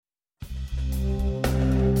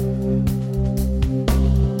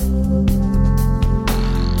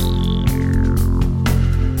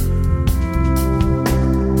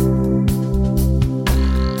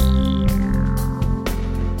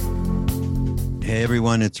Hey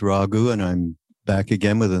everyone, it's Raghu, and I'm back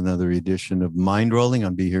again with another edition of Mind Rolling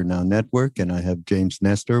on Be Here Now Network, and I have James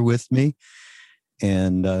Nestor with me.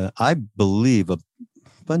 And I believe a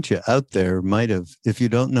bunch of out there might have, if you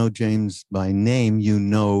don't know James by name, you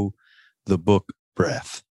know the book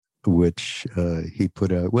Breath, which he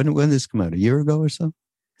put out. When did this come out? A year ago or so,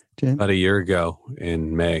 James? About a year ago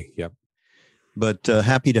in May. Yep. But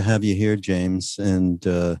happy to have you here, James. And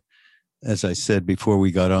as I said before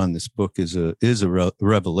we got on, this book is a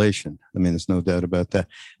revelation. I mean, there's no doubt about that.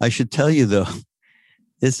 I should tell you, though,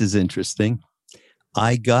 this is interesting.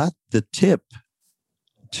 I got the tip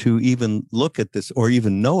to even look at this or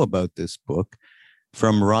even know about this book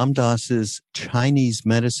from Ram Dass's Chinese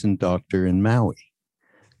medicine doctor in Maui,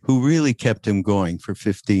 who really kept him going for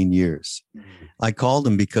 15 years. I called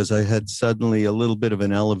him because I had suddenly a little bit of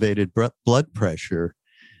an elevated blood pressure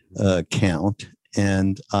count.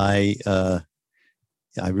 And I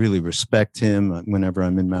really respect him. Whenever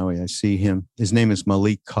I'm in Maui, I see him. His name is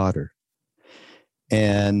Malik Cotter.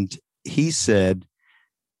 And he said,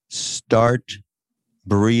 start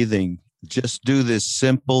breathing. Just do this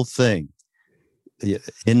simple thing.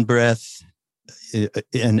 In breath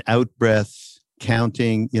and out breath,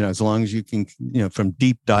 counting, as long as you can, from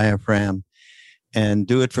deep diaphragm, and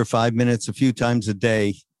do it for 5 minutes a few times a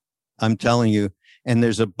day. I'm telling you. And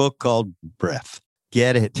there's a book called Breath.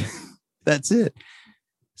 Get it. That's it.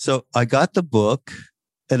 So I got the book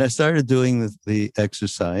and I started doing the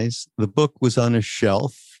exercise. The book was on a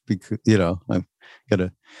shelf because, I've got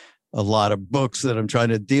a lot of books that I'm trying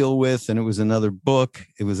to deal with. And it was another book.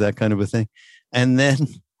 It was that kind of a thing. And then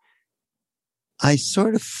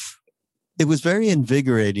it was very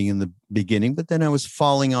invigorating in the beginning, but then I was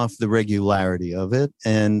falling off the regularity of it.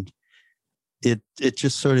 And it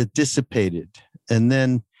just sort of dissipated. And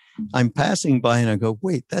then I'm passing by and I go,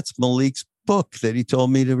 wait, that's Malik's book that he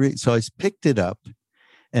told me to read. So I picked it up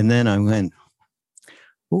and then I went,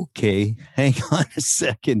 okay, hang on a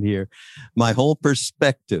second here. My whole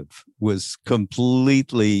perspective was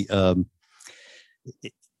completely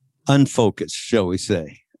unfocused, shall we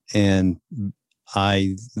say. And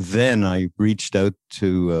I reached out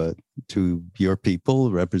to your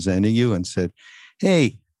people representing you and said,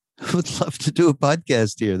 hey, I would love to do a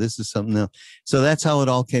podcast here. This is something else. So that's how it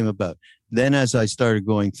all came about. Then as I started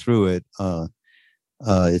going through it,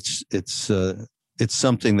 it's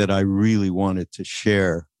something that I really wanted to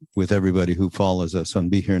share with everybody who follows us on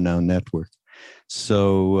Be Here Now Network.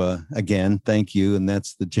 So again, thank you. And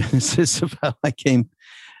that's the genesis of how I came,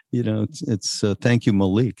 thank you,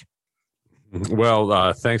 Malik.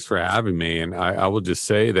 Well, thanks for having me. And I will just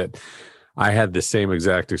say that I had the same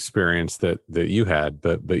exact experience that you had,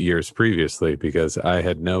 but years previously, because I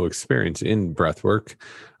had no experience in breath work.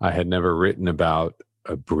 I had never written about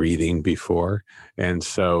breathing before. And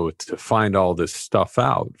so to find all this stuff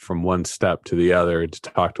out from one step to the other, to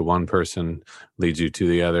talk to one person leads you to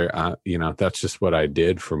the other, that's just what I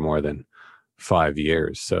did for more than 5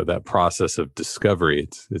 years. So that process of discovery,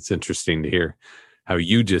 it's interesting to hear how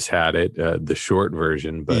you just had it, the short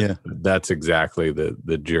version, but yeah. That's exactly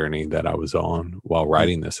the journey that I was on while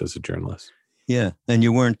writing this as a journalist. Yeah. And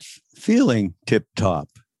you weren't feeling tip top,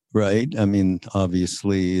 right? I mean,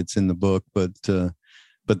 obviously it's in the book, but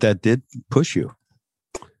that did push you.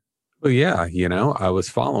 Well, yeah. I was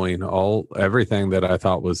following everything that I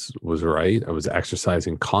thought was right. I was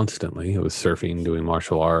exercising constantly. I was surfing, doing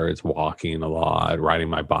martial arts, walking a lot, riding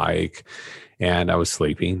my bike, and I was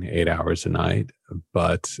sleeping 8 hours a night,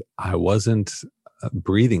 but I wasn't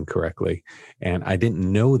breathing correctly. And I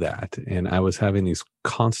didn't know that. And I was having these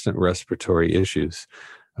constant respiratory issues.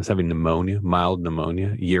 I was having pneumonia, mild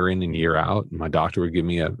pneumonia, year in and year out. And my doctor would give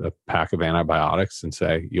me a pack of antibiotics and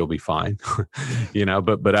say, you'll be fine.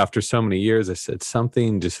 But after so many years, I said,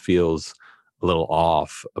 something just feels a little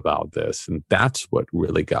off about this. And that's what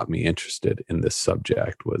really got me interested in this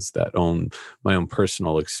subject, was my own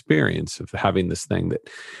personal experience of having this thing that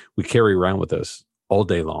we carry around with us all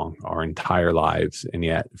day long, our entire lives. And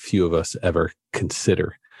yet few of us ever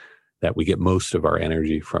consider that we get most of our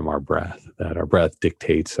energy from our breath, that our breath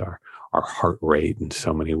dictates our heart rate in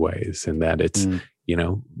so many ways. And that it's,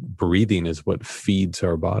 breathing is what feeds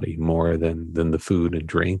our body more than the food and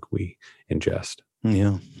drink we ingest.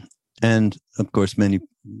 Yeah. And of course, many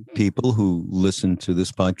people who listen to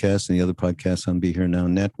this podcast and the other podcasts on Be Here Now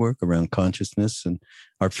Network around consciousness and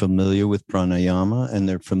are familiar with pranayama, and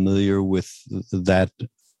they're familiar with that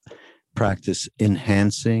practice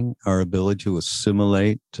enhancing our ability to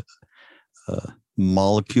assimilate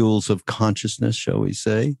molecules of consciousness, shall we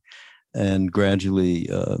say, and gradually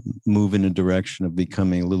move in a direction of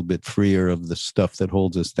becoming a little bit freer of the stuff that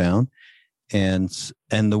holds us down. and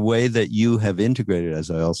the way that you have integrated,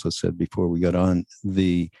 as I also said before we got on,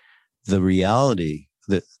 the reality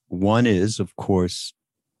that one is, of course,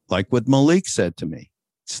 like what Malik said to me,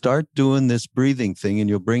 start doing this breathing thing and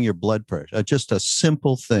you'll bring your blood pressure. Just a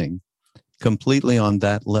simple thing, completely on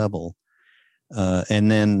that level.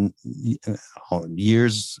 And then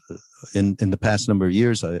years in the past number of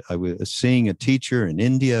years, I was seeing a teacher in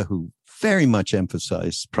India who very much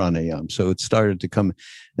emphasized pranayama. So it started to come,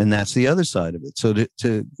 and that's the other side of it. So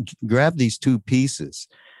to grab these two pieces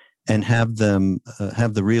and have them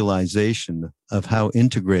have the realization of how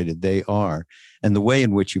integrated they are, and the way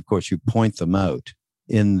in which, of course, you point them out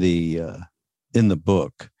in the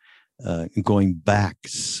book, going back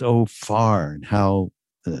so far, and how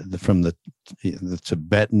from the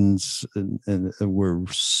Tibetans and were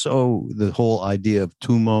so, the whole idea of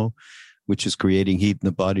tumo, which is creating heat in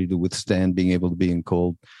the body to withstand being able to be in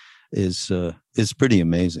cold, is pretty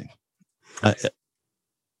amazing. Go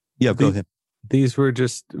ahead. These were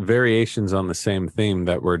just variations on the same theme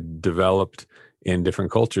that were developed in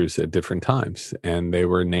different cultures at different times, and they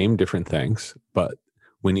were named different things. But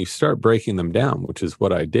when you start breaking them down, which is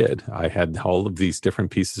what I did, I had all of these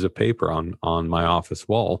different pieces of paper on my office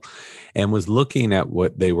wall and was looking at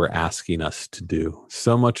what they were asking us to do.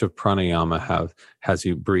 So much of pranayama has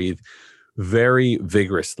you breathe very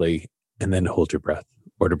vigorously and then hold your breath,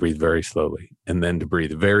 or to breathe very slowly and then to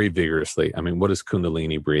breathe very vigorously. I mean, what is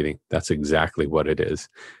Kundalini breathing? That's exactly what it is.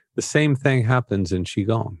 The same thing happens in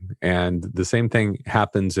Qigong, and the same thing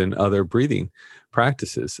happens in other breathing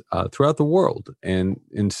practices throughout the world. And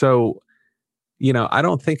so, I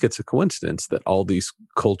don't think it's a coincidence that all these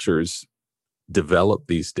cultures develop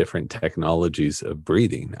these different technologies of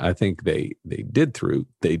breathing. I think they did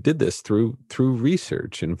this through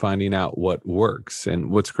research and finding out what works.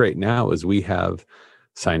 And what's great now is we have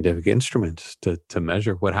scientific instruments to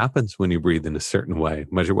measure what happens when you breathe in a certain way,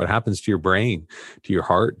 measure what happens to your brain, to your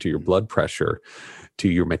heart, to your blood pressure, to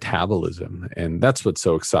your metabolism. And that's what's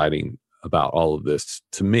so exciting about all of this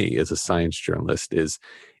to me as a science journalist, is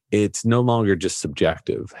it's no longer just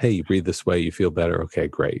subjective. Hey, you breathe this way, you feel better. Okay,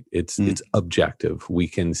 great. It's objective. We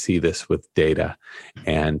can see this with data.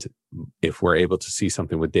 And if we're able to see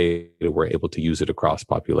something with data, we're able to use it across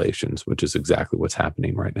populations, which is exactly what's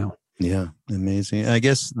happening right now. Yeah, amazing. I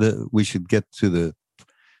guess we should get to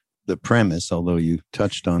the premise, although you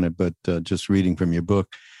touched on it, but just reading from your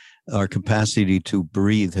book, our capacity to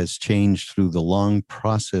breathe has changed through the long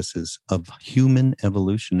processes of human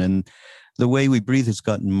evolution. And the way we breathe has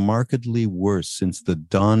gotten markedly worse since the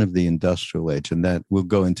dawn of the industrial age. And that we'll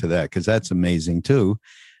go into that because that's amazing too.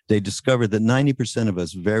 They discovered that 90% of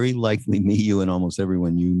us, very likely me, you, and almost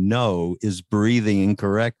everyone you know, is breathing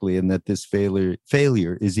incorrectly, and that this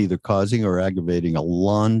failure is either causing or aggravating a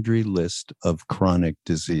laundry list of chronic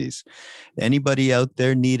disease. Anybody out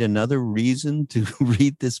there need another reason to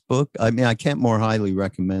read this book? I mean, I can't more highly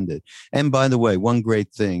recommend it. And by the way, one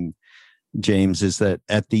great thing, James, is that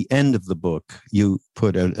at the end of the book, you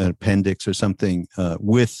put an appendix or something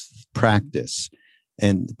with practice.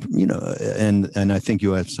 And, and I think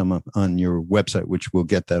you have some up on your website, which we'll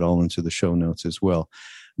get that all into the show notes as well.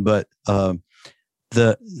 But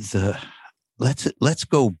let's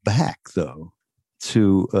go back though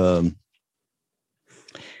to,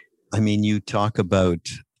 you talk about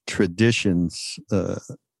traditions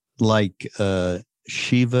like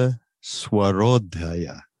Shiva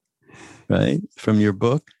Swarodhaya, right? From your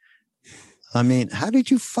book. I mean, how did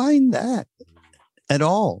you find that? At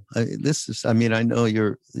all? I know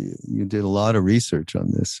you did a lot of research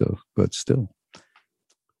on this, but still.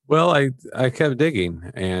 Well, I kept digging,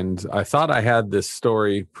 and I thought I had this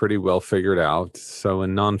story pretty well figured out. So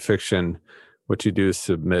in nonfiction, what you do is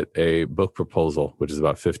submit a book proposal, which is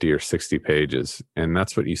about 50 or 60 pages, and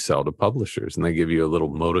that's what you sell to publishers. And they give you a little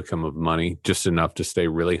modicum of money, just enough to stay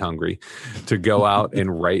really hungry, to go out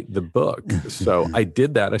and write the book. So I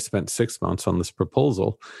did that. I spent 6 months on this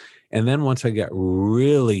proposal. And then once I got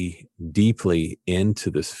really deeply into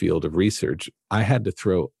this field of research, I had to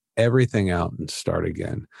throw everything out and start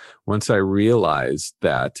again. Once I realized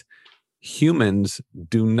that humans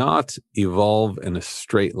do not evolve in a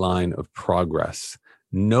straight line of progress.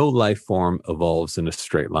 No life form evolves in a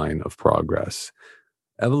straight line of progress.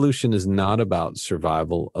 Evolution is not about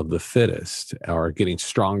survival of the fittest or getting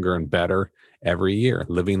stronger and better every year,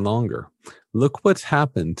 living longer. Look what's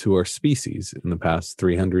happened to our species in the past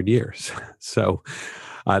 300 years. So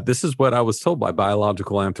this is what I was told by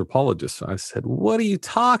biological anthropologists. I said, what are you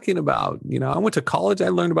talking about? I went to college. I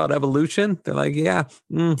learned about evolution. They're like, yeah,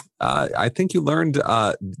 I think you learned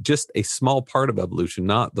just a small part of evolution,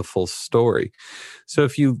 not the full story. So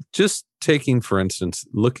if you just taking, for instance,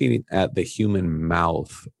 looking at the human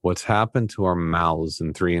mouth, what's happened to our mouths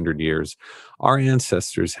in 300 years, our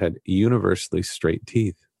ancestors had universally straight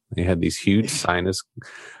teeth. They had these huge sinus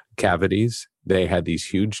cavities. They had these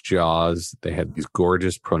huge jaws. They had these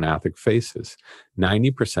gorgeous prognathic faces.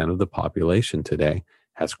 90% of the population today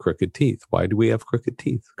has crooked teeth. Why do we have crooked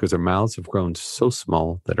teeth? Because our mouths have grown so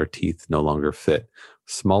small that our teeth no longer fit.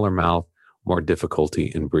 Smaller mouth, more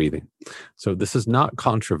difficulty in breathing. So this is not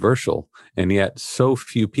controversial, and yet so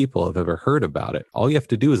few people have ever heard about it. All you have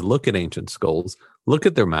to do is look at ancient skulls, look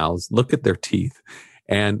at their mouths, look at their teeth,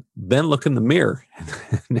 and then look in the mirror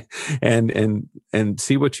and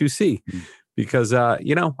see what you see. Because our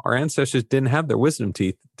ancestors didn't have their wisdom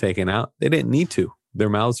teeth taken out. They didn't need to. Their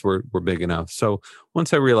mouths were big enough. So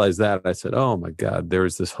once I realized that, I said, oh my God,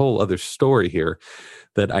 there's this whole other story here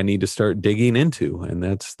that I need to start digging into. And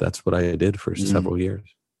that's what I did for several years.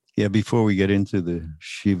 Yeah, before we get into the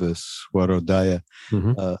Shiva Swarodaya,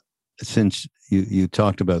 since you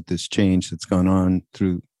talked about this change that's gone on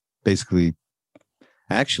through basically,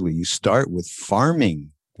 actually, you start with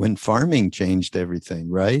farming, when farming changed everything,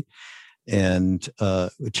 right? And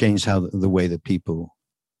it changed how the way that people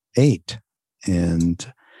ate.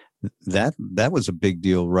 And that was a big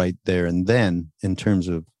deal right there and then in terms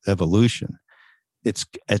of evolution. It's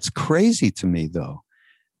crazy to me, though,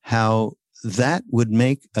 how that would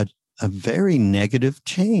make a very negative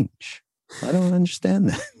change. I don't understand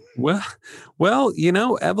that. Well,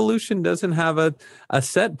 evolution doesn't have a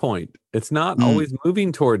set point. It's not always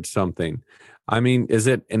moving towards something. I mean, is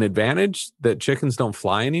it an advantage that chickens don't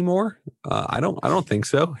fly anymore? I don't think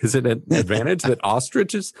so. Is it an advantage that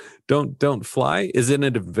ostriches don't fly? Is it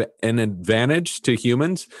an advantage to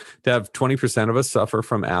humans to have 20% of us suffer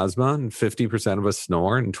from asthma and 50% of us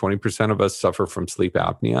snore and 20% of us suffer from sleep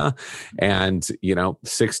apnea and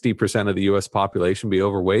 60% of the U.S. population be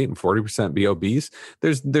overweight and 40% be obese?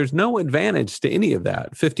 There's no advantage to any of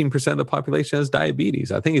that. 15% of the population has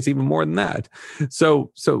diabetes. I think it's even more than that.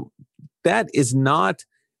 So that is not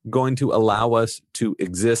going to allow us to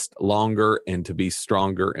exist longer and to be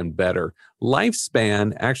stronger and better.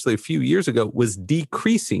 Lifespan, actually, a few years ago, was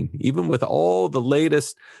decreasing. Even with all the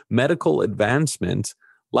latest medical advancements,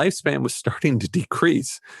 lifespan was starting to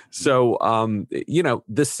decrease. So,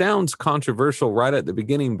 this sounds controversial right at the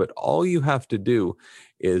beginning, but all you have to do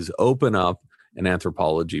is open up an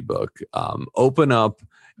anthropology book, open up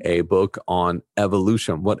a book on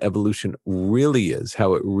evolution, what evolution really is,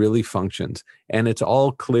 how it really functions. And it's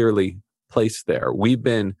all clearly placed there. We've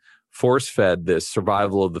been force-fed this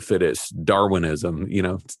survival of the fittest, Darwinism,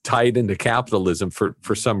 tied into capitalism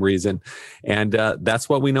for some reason. And that's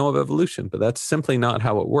what we know of evolution, but that's simply not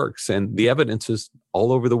how it works. And the evidence is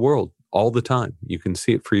all over the world, all the time. You can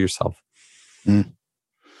see it for yourself.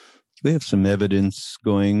 We have some evidence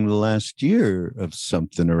going the last year of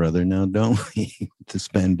something or other now, don't we? This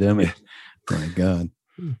pandemic. My God.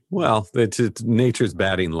 Well, it's nature's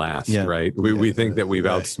batting last, right? We think that we've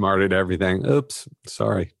outsmarted everything. Oops,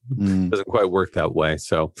 sorry. Doesn't quite work that way.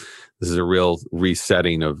 So this is a real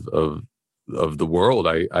resetting of the world,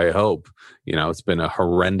 I hope. It's been a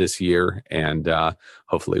horrendous year, and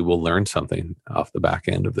hopefully we'll learn something off the back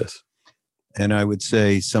end of this. And I would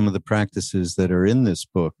say some of the practices that are in this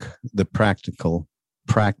book, the practical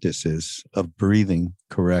practices of breathing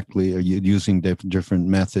correctly, or using different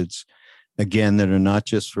methods, again, that are not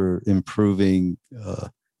just for improving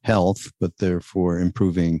health, but they're for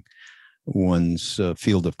improving one's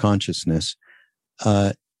field of consciousness,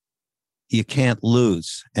 you can't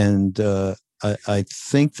lose. And I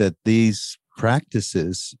think that these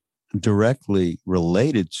practices directly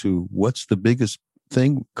related to what's the biggest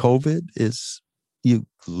thing, COVID, is you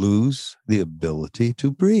lose the ability to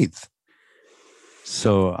breathe.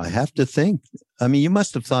 So I have to think, you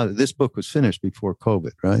must have thought this book was finished before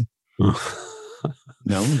COVID, right?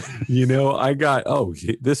 No?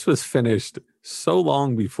 This was finished so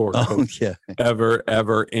long before COVID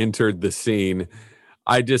ever entered the scene.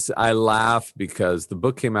 I laugh because the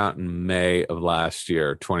book came out in May of last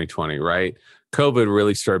year, 2020, right? COVID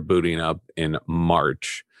really started booting up in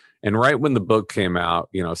March. And right when the book came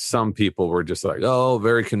out, some people were just like, "Oh,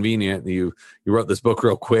 very convenient. You wrote this book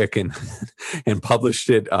real quick and and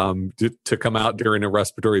published it to come out during a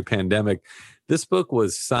respiratory pandemic." This book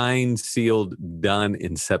was signed, sealed, done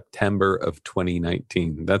in September of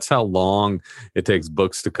 2019. That's how long it takes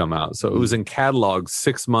books to come out. So it was in catalog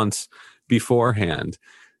 6 months beforehand.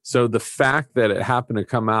 So the fact that it happened to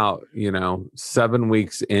come out, 7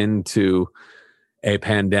 weeks into a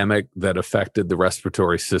pandemic that affected the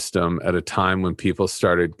respiratory system at a time when people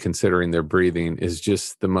started considering their breathing is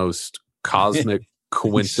just the most cosmic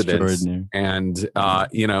coincidence. Extraordinary. And,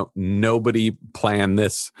 nobody planned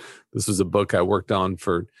this. This was a book I worked on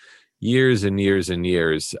for years and years and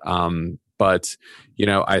years. But,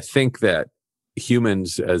 I think that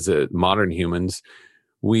humans, modern humans,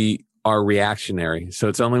 we are reactionary. So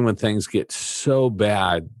it's only when things get so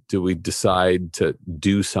bad do we decide to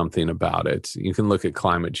do something about it. You can look at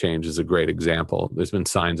climate change as a great example. There's been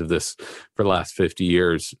signs of this for the last 50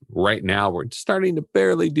 years. Right now, we're starting to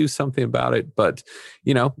barely do something about it. But,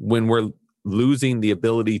 when we're losing the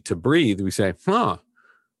ability to breathe, we say,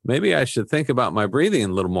 maybe I should think about my breathing a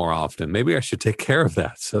little more often. Maybe I should take care of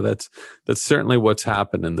that. So that's certainly what's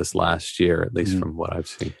happened in this last year, at least from what I've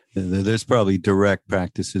seen. There's probably direct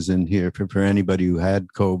practices in here for anybody who had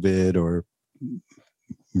COVID or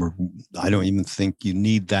I don't even think you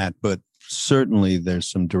need that, but certainly there's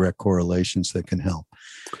some direct correlations that can help.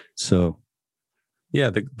 So, yeah,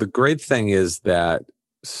 the great thing is that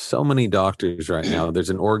so many doctors right now,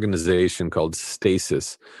 there's an organization called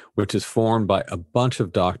Stasis, which is formed by a bunch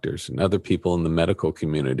of doctors and other people in the medical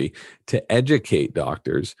community to educate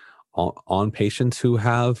doctors on patients who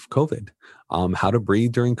have COVID, how to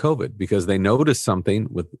breathe during COVID, because they noticed something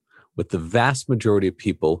with the vast majority of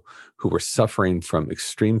people who were suffering from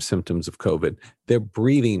extreme symptoms of COVID. Their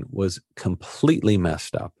breathing was completely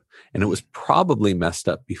messed up. And it was probably messed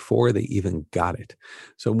up before they even got it.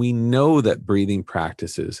 So we know that breathing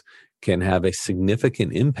practices can have a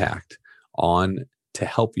significant impact to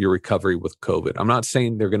help your recovery with COVID. I'm not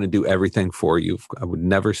saying they're going to do everything for you. I would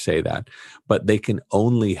never say that, but they can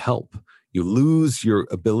only help. You lose your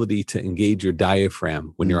ability to engage your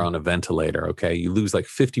diaphragm when you're on a ventilator, okay? You lose like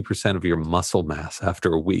 50% of your muscle mass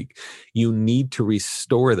after a week. You need to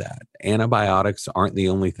restore that. Antibiotics aren't the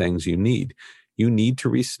only things you need. You need to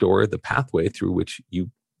restore the pathway through which you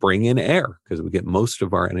bring in air, because we get most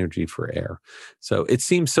of our energy for air. So it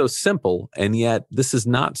seems so simple, and yet this is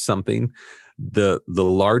not something the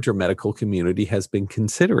larger medical community has been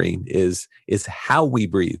considering is how we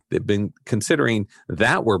breathe. They've been considering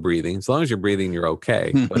that we're breathing. As long as you're breathing, you're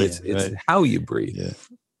okay. But it's right. How you breathe.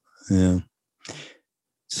 Yeah.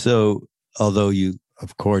 So although you,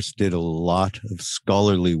 of course, did a lot of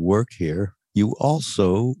scholarly work here, you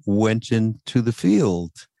also went into the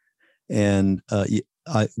field. And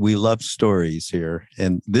we love stories here.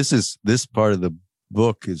 And this part of the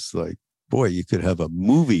book is like, boy, you could have a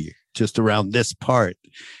movie just around this part.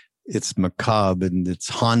 It's macabre and it's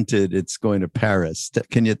haunted. It's going to Paris.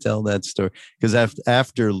 Can you tell that story? Because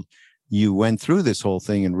after you went through this whole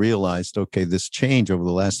thing and realized, okay, this change over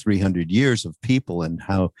the last 300 years of people and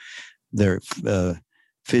how their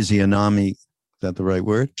physiognomy, is that the right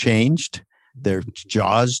word? Changed. Their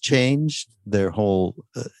jaws changed. Their whole,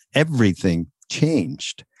 everything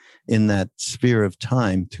changed in that sphere of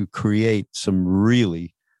time to create some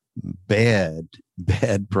really bad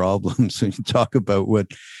problems. When you talk about what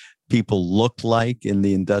people look like in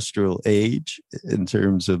the industrial age in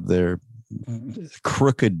terms of their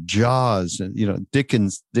crooked jaws and,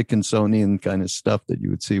 Dickinsonian kind of stuff that you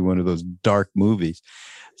would see in one of those dark movies.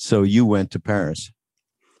 So you went to Paris.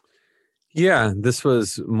 Yeah, this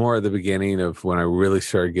was more at the beginning of when I really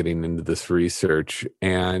started getting into this research.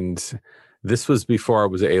 And this was before I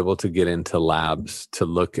was able to get into labs to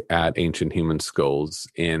look at ancient human skulls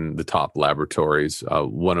in the top laboratories,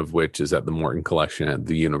 one of which is at the Morton Collection at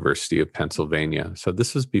the University of Pennsylvania. So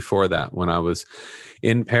this was before that, when I was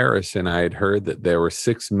in Paris, and I had heard that there were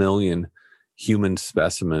 6 million human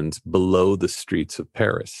specimens below the streets of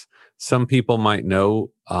Paris. Some people might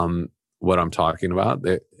know what I'm talking about.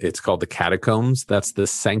 It's called the Catacombs. That's the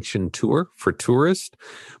sanctioned tour for tourists.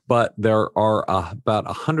 But there are about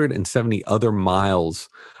 170 other miles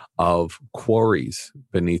of quarries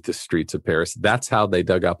beneath the streets of Paris. That's how they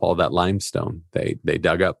dug up all that limestone. They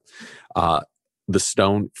dug up the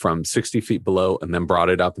stone from 60 feet below and then brought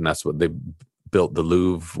it up, and that's what they built the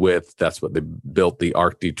Louvre with. That's what they built the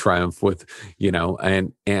Arc de Triomphe with,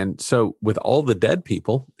 and so with all the dead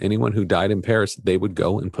people, anyone who died in Paris, they would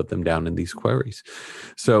go and put them down in these quarries.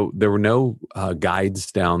 So there were no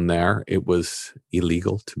guides down there. It was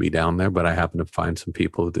illegal to be down there, but I happened to find some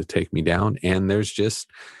people to take me down, and there's just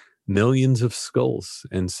millions of skulls.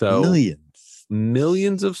 And so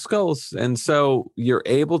millions of skulls. And so you're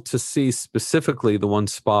able to see specifically the one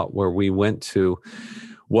spot where we went to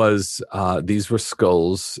was these were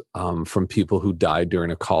skulls from people who died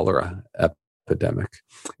during a cholera epidemic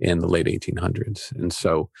in the late 1800s. And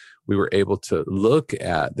so we were able to look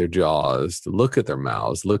at their jaws, to look at their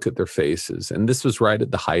mouths, look at their faces. And this was right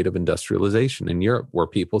at the height of industrialization in Europe, where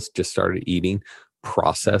people just started eating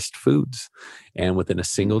processed foods. And within a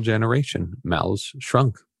single generation, mouths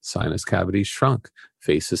shrunk, sinus cavities shrunk,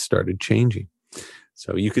 faces started changing.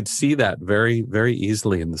 So you could see that very, very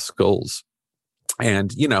easily in the skulls.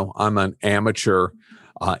 And, I'm an amateur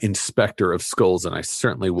inspector of skulls, and I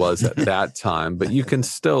certainly was at that time, but you can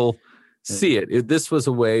still see it. This was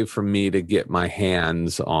a way for me to get my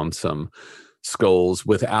hands on some skulls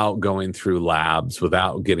without going through labs,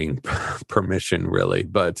 without getting permission, really.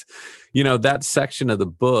 But, that section of the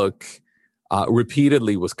book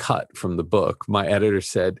repeatedly was cut from the book. My editor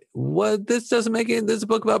said, "What? This doesn't make it. This is a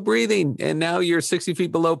book about breathing, and now you're 60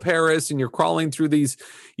 feet below Paris, and you're crawling through these,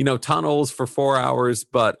 tunnels for 4 hours."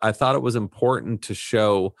 But I thought it was important to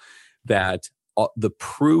show that the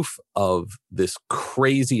proof of this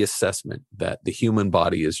crazy assessment that the human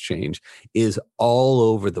body has changed is all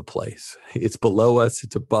over the place. It's below us,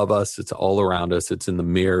 it's above us, it's all around us, it's in the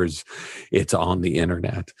mirrors, it's on the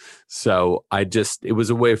internet. So it was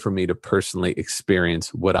a way for me to personally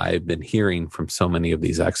experience what I have been hearing from so many of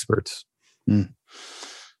these experts.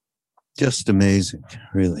 Just amazing,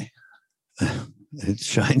 really. It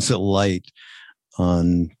shines a light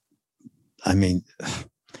on,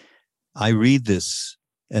 I read this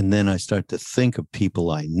and then I start to think of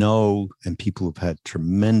people I know and people who've had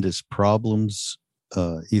tremendous problems,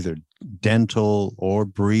 either dental or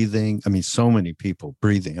breathing. So many people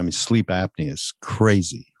breathing. Sleep apnea is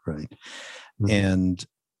crazy, right? Mm-hmm. And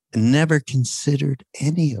never considered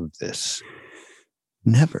any of this.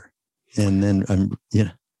 Never. And then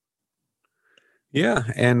Yeah.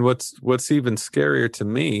 And what's even scarier to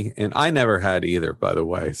me, and I never had either, by the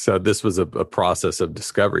way. So this was a process of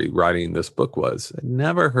discovery. Writing this book I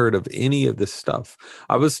never heard of any of this stuff.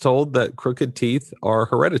 I was told that crooked teeth are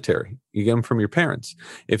hereditary. You get them from your parents.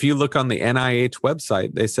 If you look on the NIH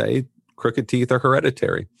website, they say crooked teeth are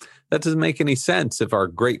hereditary. That doesn't make any sense if our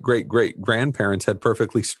great-great-great-grandparents had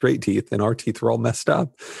perfectly straight teeth and our teeth were all messed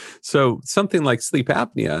up. So something like sleep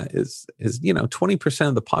apnea is 20%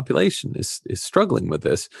 of the population is struggling with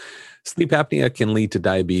this. Sleep apnea can lead to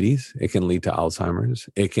diabetes. It can lead to Alzheimer's.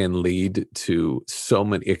 It can lead to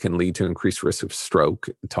it can lead to increased risk of stroke,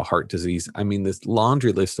 to heart disease. This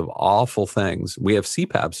laundry list of awful things. We have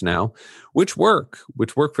CPAPs now, which work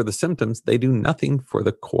for the symptoms. They do nothing for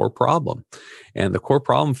the core problem. And the core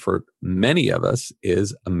problem for many of us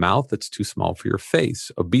is a mouth that's too small for your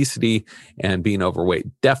face. Obesity and being overweight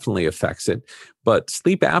definitely affects it. But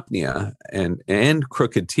sleep apnea and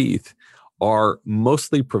crooked teeth are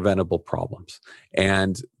mostly preventable problems.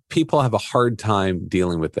 And people have a hard time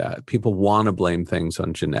dealing with that. People want to blame things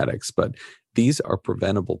on genetics, but these are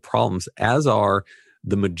preventable problems, as are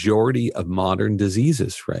the majority of modern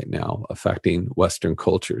diseases right now affecting Western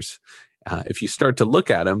cultures. If you start to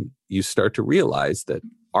look at them, you start to realize that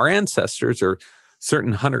our ancestors, or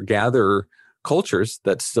certain hunter-gatherer cultures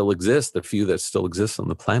that still exist, the few that still exist on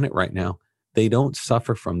the planet right now, they don't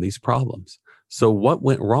suffer from these problems. So what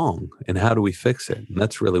went wrong and how do we fix it? And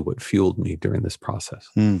that's really what fueled me during this process.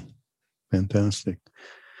 Fantastic.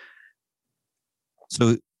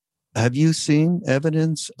 So have you seen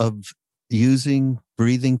evidence of using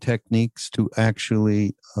breathing techniques to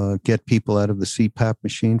actually get people out of the CPAP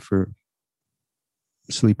machine for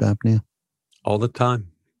sleep apnea? All the time.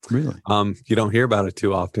 Really? You don't hear about it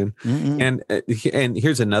too often. And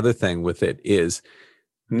here's another thing with it is,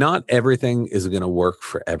 not everything is going to work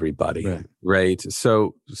for everybody, right?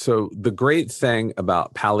 So the great thing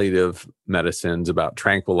about palliative medicines, about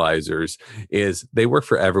tranquilizers, is they work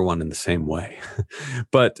for everyone in the same way.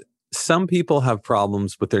 But some people have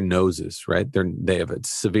problems with their noses, right? They have a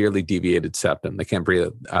severely deviated septum. They can't breathe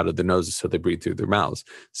out of their noses, so they breathe through their mouths.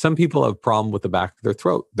 Some people have a problem with the back of their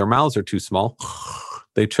throat. Their mouths are too small.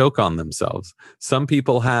 They choke on themselves. Some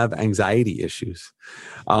people have anxiety issues.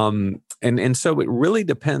 And so it really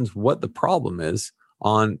depends what the problem is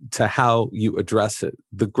on to how you address it.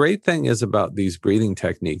 The great thing is about these breathing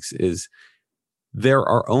techniques is there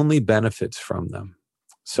are only benefits from them.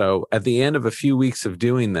 So at the end of a few weeks of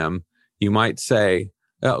doing them, you might say,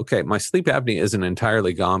 oh, okay, my sleep apnea isn't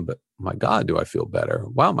entirely gone, but my God, do I feel better?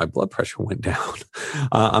 Wow, my blood pressure went down.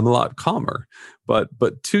 I'm a lot calmer. But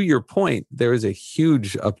to your point, there is a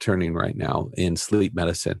huge upturning right now in sleep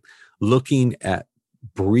medicine, looking at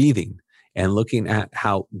breathing and looking at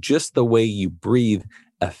how just the way you breathe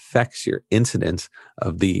affects your incidence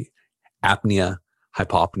of the apnea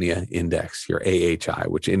hypopnea index, your AHI,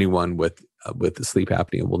 which anyone with the sleep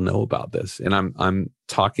apnea will know about this. And I'm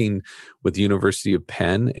talking with the University of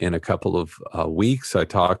Penn in a couple of weeks. I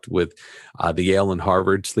talked with the Yale and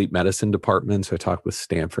Harvard sleep medicine departments. I talked with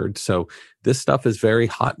Stanford. So this stuff is very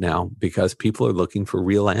hot now because people are looking for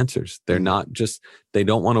real answers. They're not just, they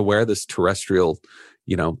don't want to wear this terrestrial,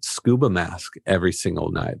 scuba mask every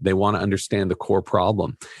single night. They want to understand the core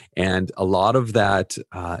problem. And a lot of that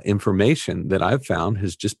information that I've found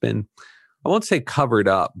has just been, I won't say covered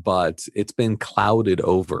up, but it's been clouded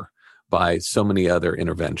over by so many other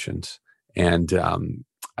interventions. And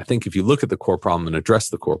I think if you look at the core problem and address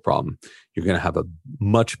the core problem, you're going to have a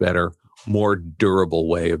much better, more durable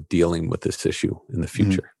way of dealing with this issue in the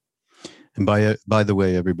future. And by the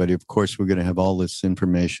way, everybody, of course, we're going to have all this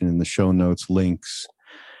information in the show notes, links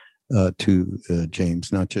to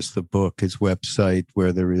James, not just the book, his website,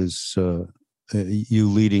 where there is you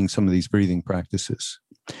leading some of these breathing practices.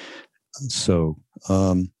 So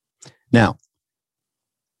now,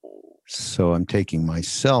 so I'm taking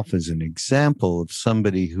myself as an example of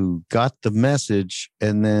somebody who got the message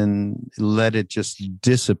and then let it just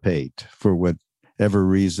dissipate for whatever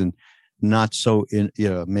reason, not so,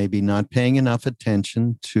 maybe not paying enough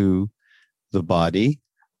attention to the body,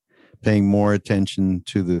 paying more attention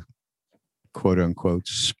to the quote unquote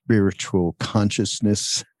spiritual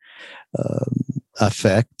consciousness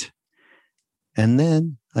effect. And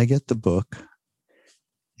then I get the book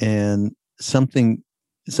and something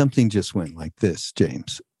just went like this,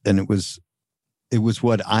 James. And it was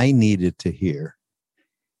what I needed to hear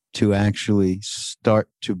to actually start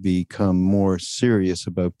to become more serious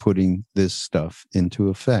about putting this stuff into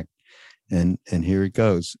effect. And here it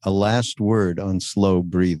goes. A last word on slow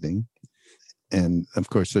breathing. And of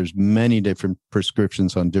course, there's many different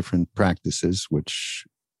prescriptions on different practices, which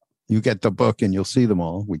you get the book and you'll see them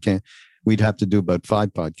all. We'd have to do about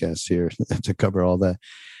 5 podcasts here to cover all that.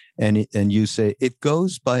 And you say, it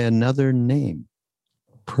goes by another name,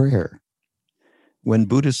 prayer. When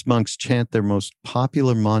Buddhist monks chant their most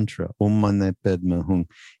popular mantra, Om Mani Padme Hum,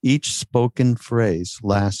 each spoken phrase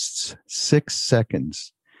lasts 6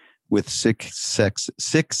 seconds, with 6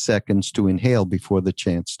 seconds to inhale before the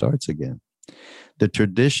chant starts again. The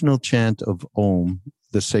traditional chant of Om,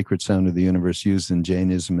 the sacred sound of the universe used in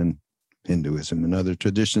Jainism and Hinduism and other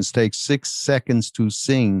traditions, takes 6 seconds to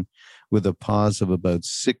sing with a pause of about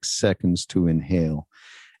 6 seconds to inhale.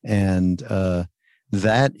 And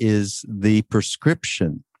that is the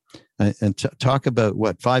prescription. And talk about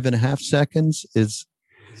what, 5.5 seconds is,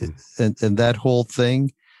 and that whole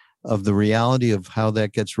thing of the reality of how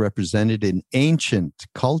that gets represented in ancient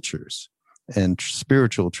cultures and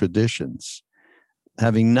spiritual traditions,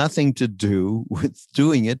 having nothing to do with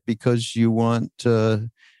doing it because you want to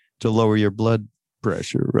lower your blood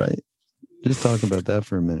pressure, right? Just talk about that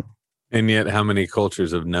for a minute. And yet, how many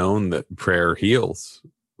cultures have known that prayer heals,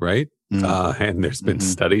 right? And there's been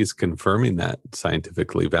studies confirming that,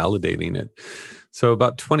 scientifically validating it. So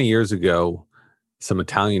about 20 years ago, some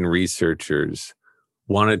Italian researchers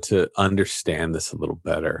wanted to understand this a little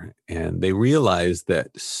better. And they realized that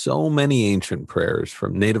so many ancient prayers,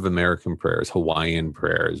 from Native American prayers, Hawaiian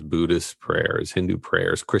prayers, Buddhist prayers, Hindu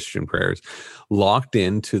prayers, Christian prayers, locked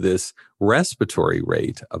into this respiratory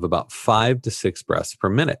rate of about 5 to 6 breaths per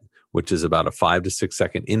minute, which is about a 5 to 6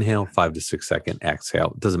 second inhale, 5 to 6 second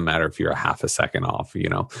exhale. It doesn't matter if you're a half a second off,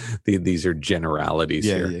 these are generalities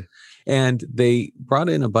here. Yeah. And they brought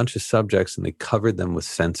in a bunch of subjects and they covered them with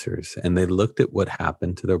sensors, and they looked at what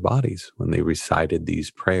happened to their bodies when they recited these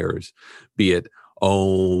prayers, be it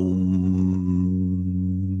Om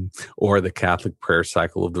or the Catholic prayer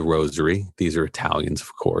cycle of the Rosary. These are Italians,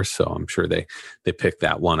 of course, so I'm sure they picked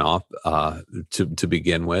that one off to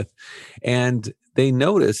begin with. And they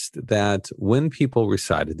noticed that when people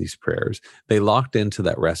recited these prayers, they locked into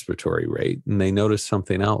that respiratory rate, and they noticed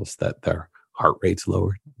something else, that their heart rates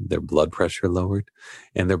lowered, their blood pressure lowered,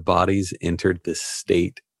 and their bodies entered this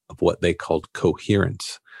state of what they called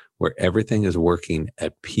coherence, where everything is working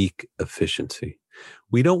at peak efficiency.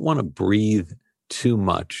 We don't want to breathe too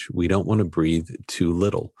much. We don't want to breathe too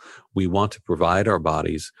little. We want to provide our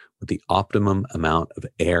bodies with the optimum amount of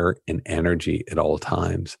air and energy at all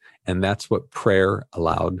times. And that's what prayer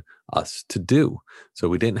allowed us to do. So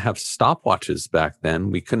we didn't have stopwatches back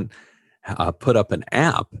then. We couldn't put up an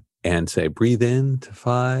app and say, breathe in to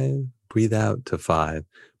 5, breathe out to 5.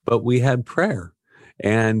 But we had prayer.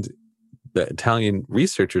 And the Italian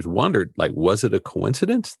researchers wondered, was it a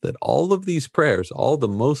coincidence that all of these prayers, all the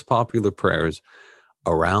most popular prayers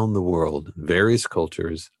around the world, various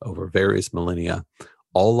cultures over various millennia,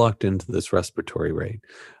 all locked into this respiratory rate?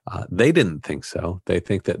 They didn't think so. They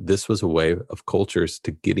think that this was a way of cultures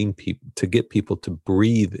to get people to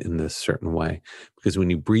breathe in this certain way. Because when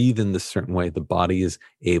you breathe in this certain way, the body is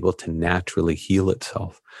able to naturally heal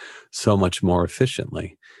itself so much more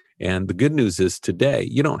efficiently. And the good news is today,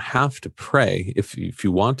 you don't have to pray. If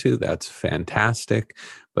you want to, that's fantastic.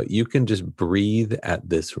 But you can just breathe at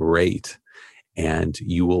this rate, and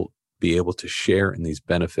you will be able to share in these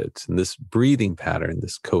benefits. And this breathing pattern,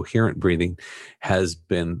 this coherent breathing, has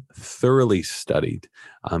been thoroughly studied.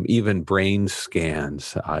 Even brain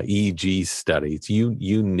scans, EEG studies,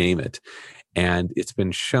 you name it. And it's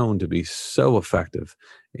been shown to be so effective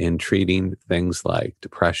in treating things like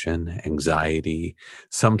depression, anxiety,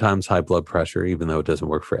 sometimes high blood pressure, even though it doesn't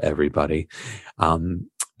work for everybody.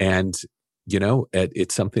 And,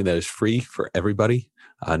 it's something that is free for everybody.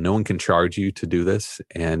 No one can charge you to do this.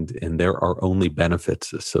 And there are only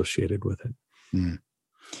benefits associated with it. Mm.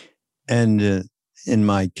 And in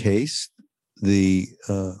my case, the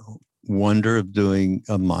wonder of doing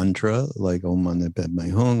a mantra like Om Mani Padme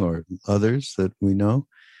Hum or others that we know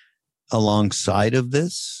alongside of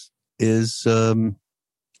this is,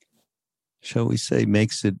 shall we say,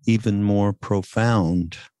 makes it even more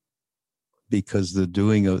profound, because the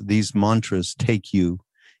doing of these mantras take you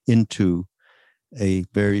into a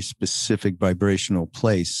very specific vibrational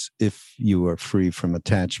place if you are free from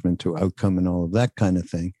attachment to outcome and all of that kind of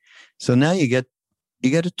thing. So now you get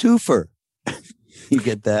a twofer. You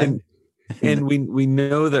get that. And we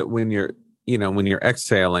know that when you're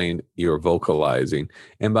exhaling, you're vocalizing.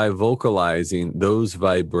 And by vocalizing those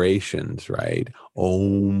vibrations, right?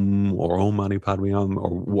 Om or Om Mani Padme Hum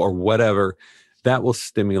or whatever, that will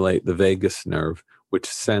stimulate the vagus nerve, which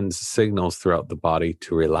sends signals throughout the body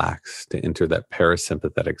to relax, to enter that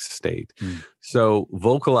parasympathetic state. So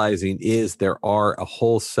vocalizing there are a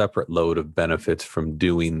whole separate load of benefits from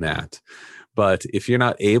doing that. But if you're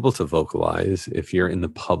not able to vocalize, if you're in the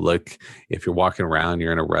public, if you're walking around,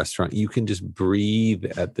 you're in a restaurant, you can just breathe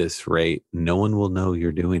at this rate. No one will know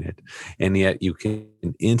you're doing it. And yet you can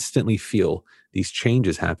instantly feel these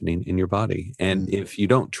changes happening in your body. And if you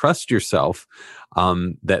don't trust yourself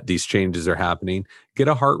that these changes are happening, get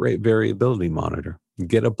a heart rate variability monitor.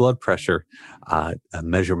 Get a blood pressure a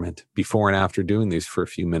measurement before and after doing these for a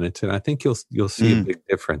few minutes. And I think you'll see a big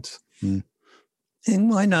difference.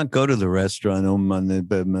 And why not go to the restaurant? Om Mani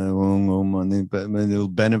Padme Hum, Om Mani Padme. It'll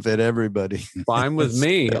benefit everybody. Fine with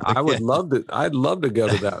me. I would love to. I'd love to go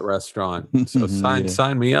to that restaurant. So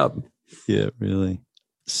sign me up. Yeah, really.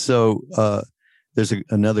 So there's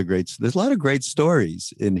there's a lot of great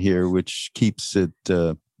stories in here, which keeps it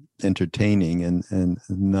entertaining and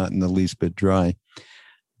not in the least bit dry.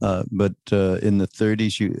 But in the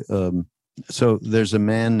 30s, so there's a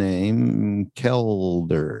man named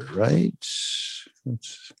Kelder, right?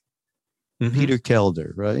 Peter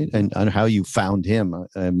Kelder, right? And how you found him,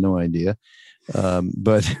 I have no idea.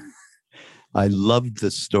 But I loved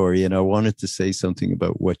the story, and I wanted to say something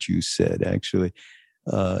about what you said, actually.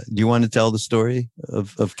 Do you want to tell the story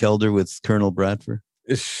of Kelder with Colonel Bradford?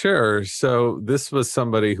 Sure. So this was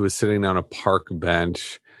somebody who was sitting on a park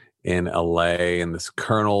bench in LA, and this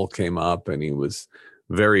colonel came up, and he was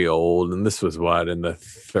very old. And this was in the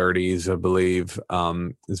 30s, I believe.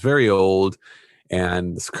 He's very old.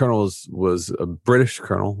 And this colonel was a British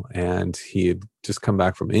colonel, and he had just come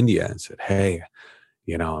back from India and said, "Hey,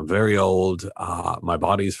 I'm very old. My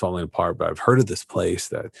body's falling apart, but I've heard of this place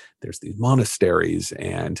that there's these monasteries,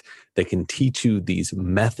 and they can teach you these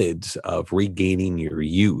methods of regaining your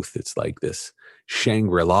youth. It's like this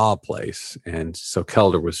Shangri-La place." And so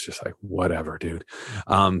Kelder was just like, "Whatever, dude."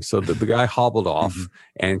 So the guy hobbled off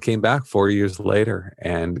and came back 4 years later,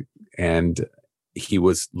 and he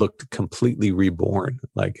looked completely reborn.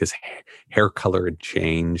 Like his hair color had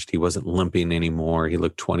changed. He wasn't limping anymore. He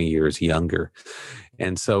looked 20 years younger.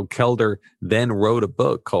 And so Kelder then wrote a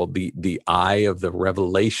book called The Eye of the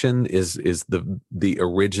Revelation is the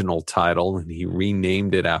original title, and he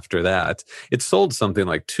renamed it after that. It sold something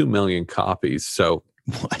like 2 million copies. So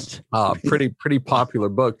pretty popular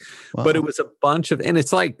book. Wow. But it was a bunch of, and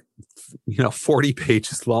it's like 40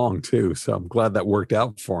 pages long too. So I'm glad that worked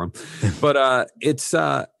out for him. But it's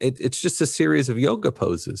just a series of yoga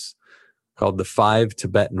poses called the 5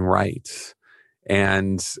 Tibetan Rites.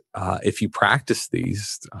 And if you practice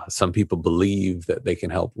these, some people believe that they can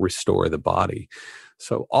help restore the body.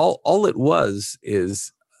 So all it was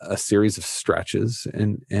is a series of stretches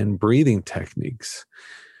and breathing techniques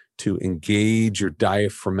to engage your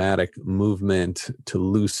diaphragmatic movement, to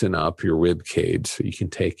loosen up your rib cage so you can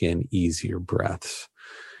take in easier breaths.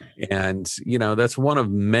 And, that's one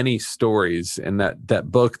of many stories. And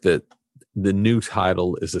that book, that the new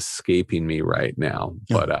title is escaping me right now,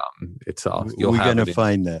 but it's all. We're going to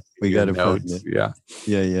find that. We got to find it.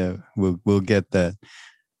 Yeah. We'll get that.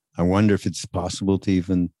 I wonder if it's possible to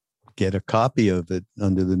even get a copy of it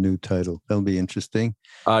under the new title. That'll be interesting.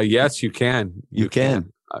 Yes, you can. You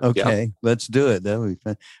can. Okay, let's do it. That would be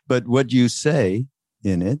fun. But what you say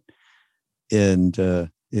in it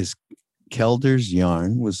is Kelder's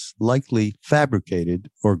yarn was likely fabricated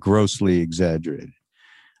or grossly exaggerated.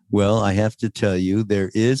 Well, I have to tell you,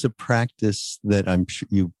 there is a practice that I'm sure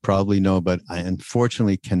you probably know, but I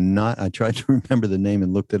unfortunately cannot. I tried to remember the name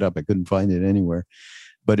and looked it up. I couldn't find it anywhere.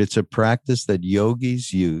 But it's a practice that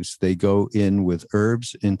yogis use. They go in with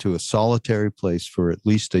herbs into a solitary place for at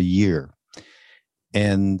least a year.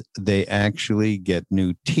 And they actually get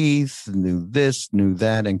new teeth, new this, new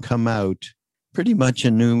that, and come out pretty much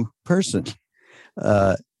a new person.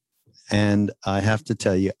 And I have to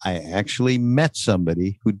tell you, I actually met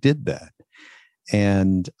somebody who did that.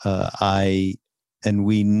 And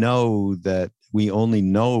we know that we only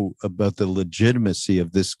know about the legitimacy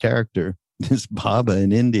of this character, this Baba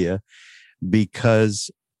in India,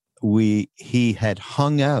 because he had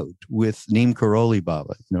hung out with Neem Karoli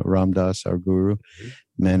Baba, Ram Dass, our guru,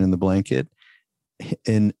 man in the blanket,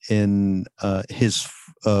 in his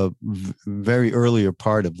very earlier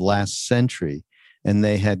part of last century. And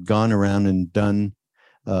they had gone around and done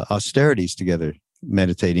austerities together,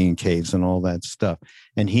 meditating in caves and all that stuff.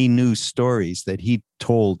 And he knew stories that he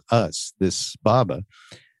told us, this Baba.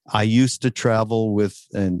 I used to travel with,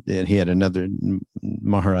 and he had another,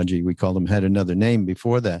 Maharaji, we called him, had another name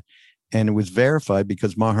before that. And it was verified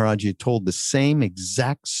because Maharaji told the same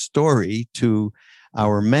exact story to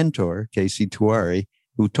our mentor, K.C. Tiwari,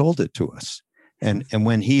 who told it to us. And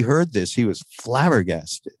when he heard this, he was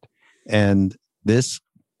flabbergasted. And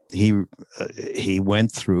he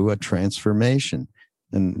went through a transformation,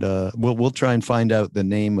 and we'll try and find out the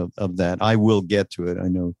name of that. I will get to it. I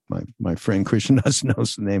know my friend Krishnas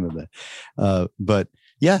knows the name of that. But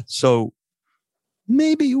yeah, so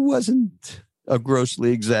maybe it wasn't a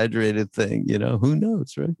grossly exaggerated thing, who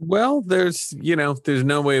knows, right? Well, there's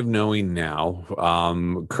no way of knowing now.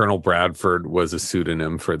 Colonel Bradford was a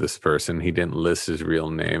pseudonym for this person. He didn't list his real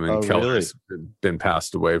name, and Keller's been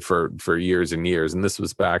passed away for years and years. And this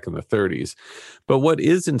was back in the 30s. But what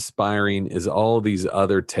is inspiring is all these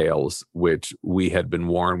other tales, which we had been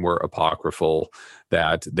warned were apocryphal,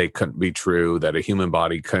 that they couldn't be true, that a human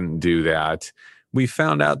body couldn't do that. We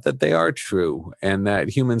found out that they are true and that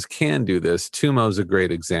humans can do this. Tumo is a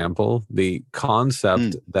great example. The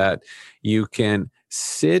concept that you can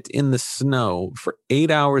sit in the snow for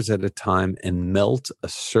 8 hours at a time and melt a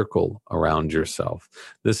circle around yourself.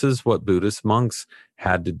 This is what Buddhist monks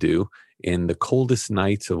had to do in the coldest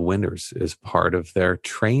nights of winters as part of their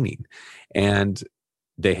training. And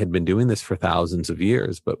they had been doing this for thousands of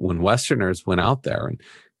years. But when Westerners went out there and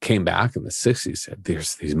came back in the 60s, said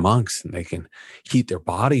there's these monks and they can heat their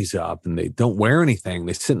bodies up and they don't wear anything.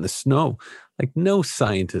 They sit in the snow. Like, no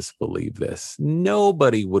scientists believe this.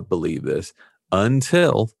 Nobody would believe this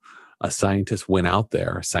until a scientist went out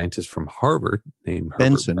there, a scientist from Harvard named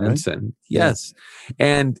Benson, Benson. Right? Yes.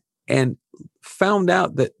 Yeah. And found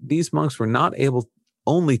out that these monks were not able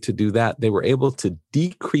only to do that. They were able to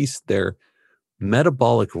decrease their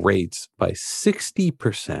metabolic rates by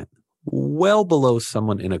 60%. Well below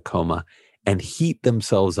someone in a coma, and heat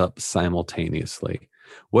themselves up simultaneously.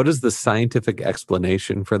 What is the scientific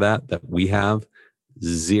explanation for that we have?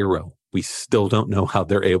 Zero. We still don't know how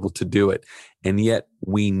they're able to do it. And yet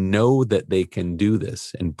we know that they can do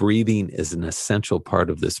this, and breathing is an essential part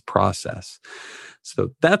of this process.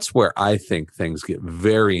 So that's where I think things get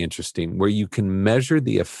very interesting, where you can measure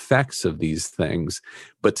the effects of these things,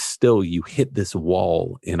 but still you hit this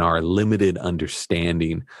wall in our limited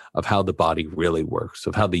understanding of how the body really works,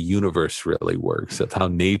 of how the universe really works, of how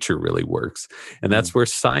nature really works. And that's where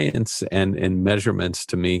science and measurements,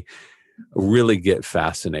 to me, really get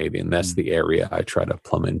fascinating. That's the area I try to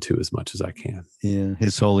plumb into as much as I can. Yeah.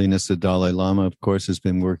 His Holiness the Dalai Lama, of course, has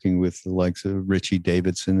been working with the likes of Richie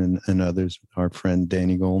Davidson and others, our friend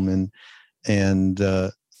Danny Goleman, and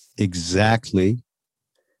exactly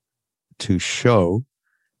to show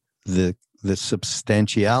the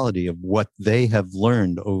substantiality of what they have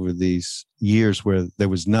learned over these years, where there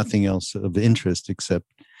was nothing else of interest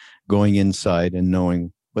except going inside and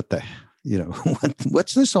knowing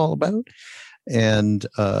what's this all about? And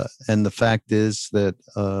the fact is that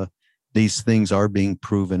these things are being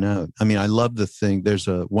proven out. I mean, I love the thing. There's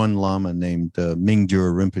one Lama named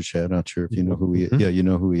Mingdura Rinpoche. I'm not sure if you know who he is. Yeah, you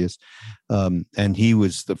know who he is. And he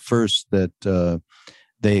was the first that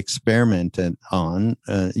they experimented on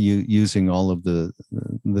using all of the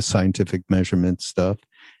scientific measurement stuff.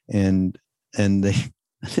 And they,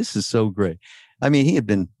 this is so great. I mean, he had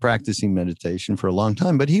been practicing meditation for a long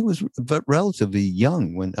time, but he was relatively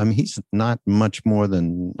young he's not much more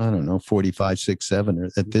than, 45, 6, 7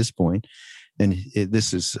 at this point. And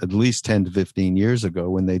this is at least 10 to 15 years ago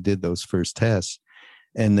when they did those first tests.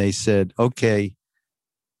 And they said, okay,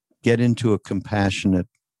 get into a compassionate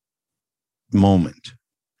moment.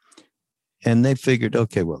 And they figured,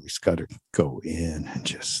 okay, well, he's got to go in and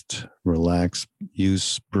just relax,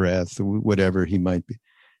 use breath, whatever he might be.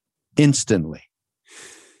 Instantly,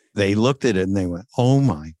 they looked at it and they went, oh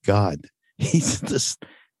my God, he's just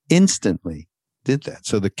instantly did that.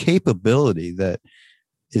 So the capability that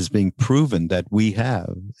is being proven that we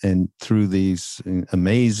have, and through these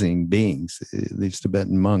amazing beings, these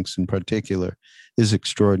Tibetan monks in particular, is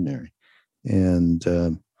extraordinary. And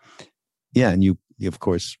and you of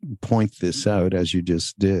course point this out as you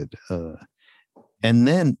just did. And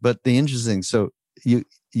then, but the interesting, so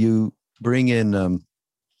you bring in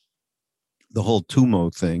the whole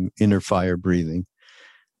Tumo thing, inner fire breathing,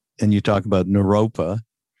 and you talk about Naropa,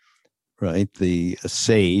 right? The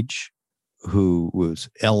sage who was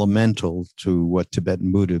elemental to what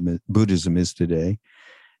Tibetan Buddhism is today,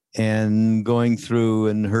 and going through,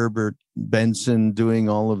 and Herbert Benson doing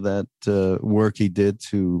all of that work he did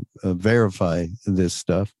to verify this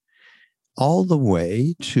stuff, all the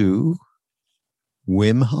way to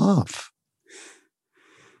Wim Hof.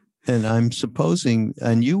 And I'm supposing,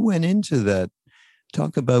 and you went into that,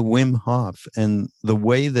 talk about Wim Hof and the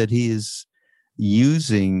way that he is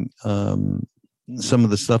using some of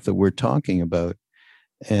the stuff that we're talking about,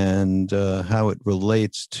 and how it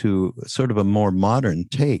relates to sort of a more modern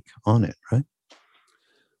take on it, right?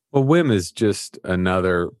 Well, Wim is just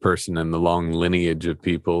another person in the long lineage of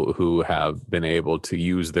people who have been able to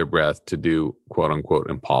use their breath to do quote unquote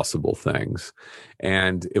impossible things.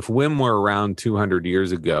 And if Wim were around 200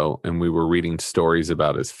 years ago and we were reading stories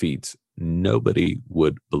about his feats, nobody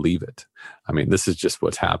would believe it. I mean, this is just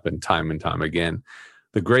what's happened time and time again.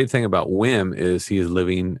 The great thing about Wim is he is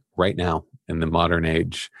living right now in the modern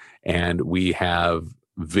age, and we have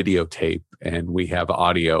videotape and we have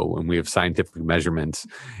audio and we have scientific measurements.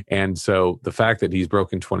 And so the fact that he's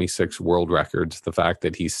broken 26 world records, the fact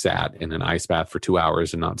that he sat in an ice bath for 2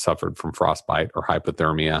 hours and not suffered from frostbite or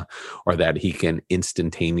hypothermia, or that he can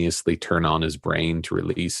instantaneously turn on his brain to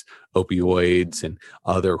release opioids and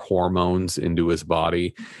other hormones into his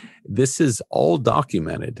body, this is all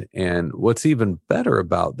documented. And what's even better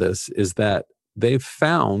about this is that they've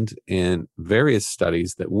found in various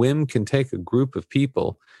studies that Wim can take a group of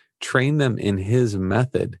people, train them in his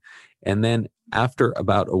method, and then after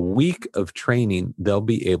about a week of training, they'll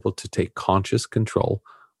be able to take conscious control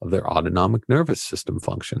of their autonomic nervous system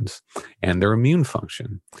functions and their immune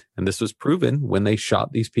function. And this was proven when they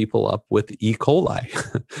shot these people up with E. coli,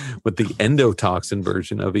 with the endotoxin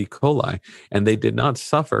version of E. coli, and they did not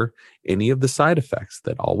suffer any of the side effects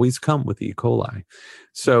that always come with E. coli.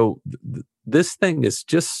 So this thing is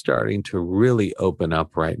just starting to really open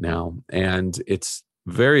up right now. And it's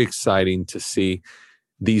very exciting to see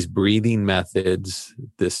these breathing methods,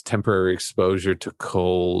 this temporary exposure to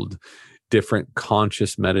cold, different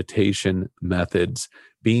conscious meditation methods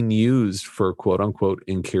being used for quote unquote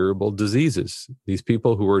incurable diseases. These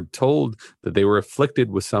people who were told that they were afflicted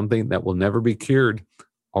with something that will never be cured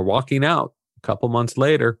are walking out a couple months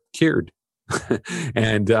later, cured.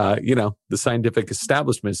 And, the scientific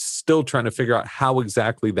establishment is still trying to figure out how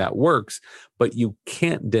exactly that works, but you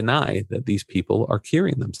can't deny that these people are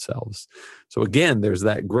curing themselves. So again, there's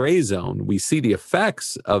that gray zone. We see the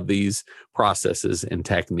effects of these processes and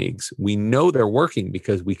techniques. We know they're working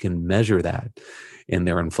because we can measure that in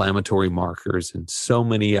their inflammatory markers and so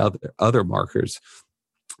many other markers.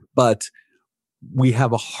 But we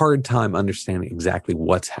have a hard time understanding exactly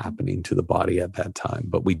what's happening to the body at that time.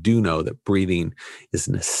 But we do know that breathing is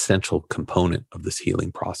an essential component of this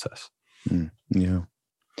healing process. Yeah.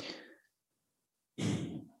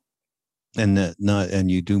 And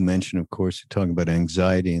you do mention, of course, you're talking about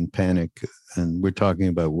anxiety and panic, and we're talking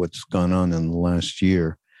about what's gone on in the last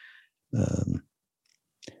year.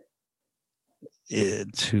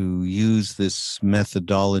 To use this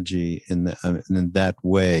methodology in that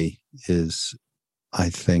way is, I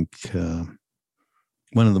think,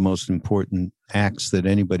 one of the most important acts that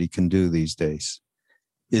anybody can do these days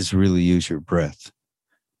is really use your breath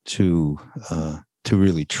to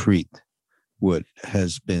really treat what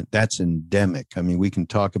has been, that's endemic. I mean, we can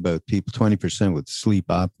talk about people, 20% with sleep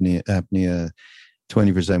apnea,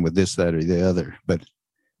 20% with this, that, or the other, but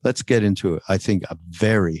let's get into, I think, a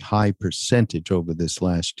very high percentage over this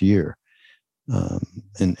last year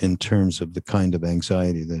in terms of the kind of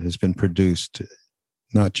anxiety that has been produced,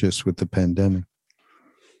 not just with the pandemic.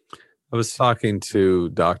 I was talking to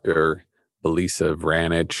Dr. Belisa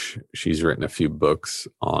Vranich. She's written a few books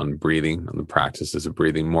on breathing, on the practices of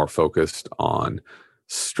breathing, more focused on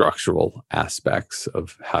structural aspects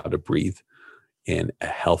of how to breathe in a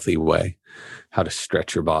healthy way, how to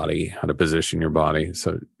stretch your body, how to position your body.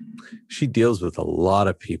 So she deals with a lot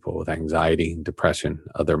of people with anxiety, depression,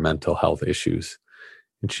 other mental health issues.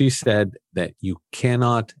 And she said that you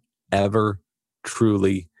cannot ever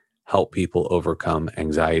truly help people overcome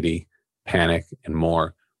anxiety, panic, and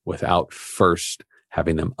more without first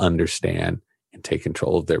having them understand and take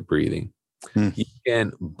control of their breathing. You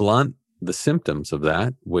can blunt the symptoms of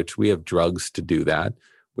that, which we have drugs to do that,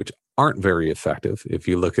 which aren't very effective if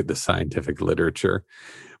you look at the scientific literature.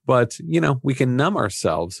 But, we can numb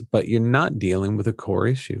ourselves, but you're not dealing with a core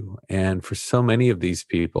issue. And for so many of these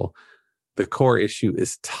people, the core issue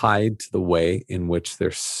is tied to the way in which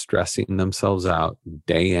they're stressing themselves out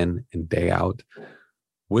day in and day out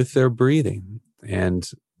with their breathing. And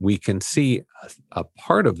we can see a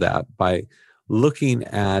part of that by looking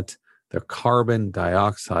at their carbon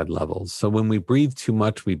dioxide levels. So when we breathe too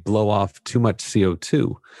much, we blow off too much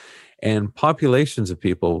CO2. And populations of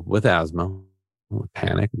people with asthma, with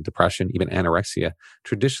panic and depression, even anorexia,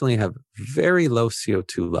 traditionally have very low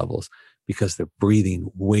CO2 levels because they're breathing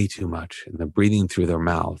way too much and they're breathing through their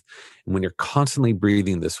mouth. And when you're constantly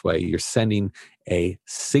breathing this way, you're sending a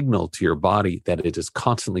signal to your body that it is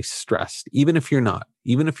constantly stressed. Even if you're not,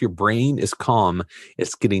 even if your brain is calm,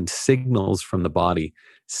 it's getting signals from the body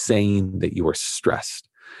saying that you are stressed.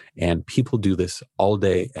 And people do this all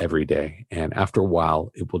day, every day. And after a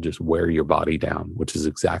while, it will just wear your body down, which is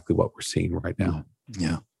exactly what we're seeing right now.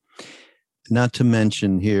 Yeah. Not to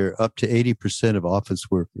mention here, up to 80% of office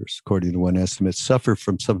workers, according to one estimate, suffer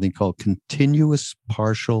from something called continuous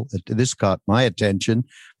partial, this caught my attention,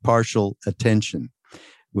 partial attention.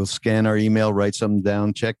 We'll scan our email, write something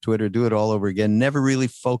down, check Twitter, do it all over again, never really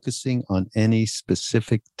focusing on any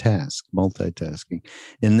specific task, multitasking.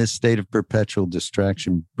 In this state of perpetual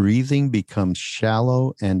distraction, breathing becomes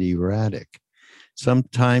shallow and erratic.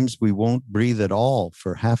 Sometimes we won't breathe at all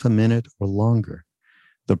for half a minute or longer.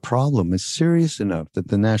 The problem is serious enough that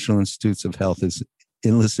the National Institutes of Health has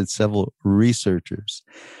enlisted several researchers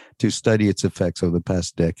to study its effects over the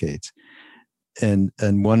past decades. And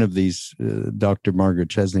one of these, Dr. Margaret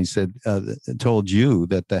Chesney said, told you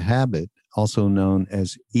that the habit, also known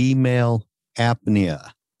as email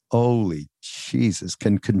apnea, holy Jesus,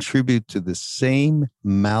 can contribute to the same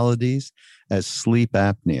maladies as sleep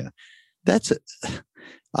apnea.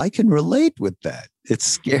 I can relate with that. It's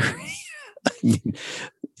scary. I mean,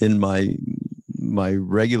 in my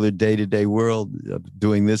regular day-to-day world of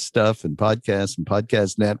doing this stuff and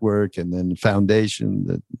podcast network, and then foundation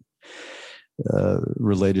that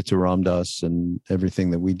related to Ram Dass and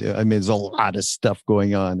everything that we do. I mean, there's a lot of stuff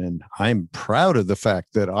going on, and I'm proud of the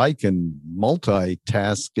fact that I can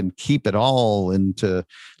multitask and keep it all into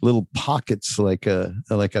little pockets, like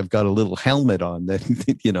I've got a little helmet on that,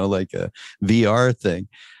 like a VR thing.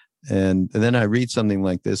 And then I read something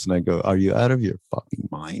like this and I go, are you out of your fucking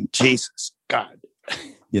mind? Jesus, God,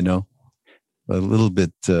 a little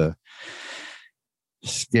bit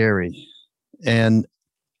scary.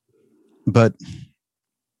 But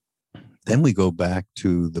then we go back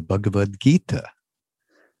to the Bhagavad Gita.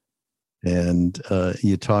 And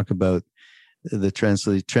you talk about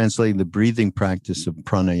translating the breathing practice of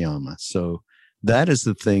pranayama. So that is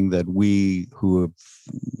the thing that we who have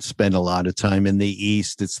spent a lot of time in the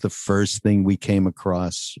East, it's the first thing we came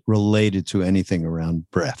across related to anything around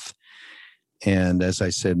breath. And as I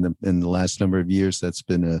said, in the last number of years, that's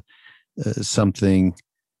been something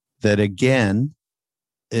that, again,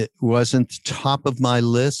 it wasn't top of my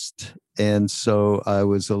list. And so I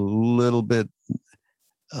was a little bit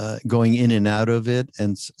going in and out of it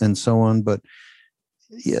and so on. But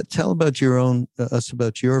yeah, tell about us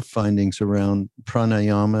about your findings around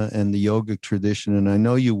pranayama and the yogic tradition. And I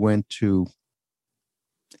know you went to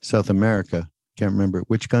South America. Can't remember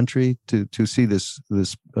which country to see this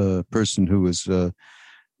person who was a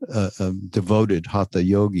devoted hatha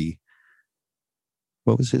yogi.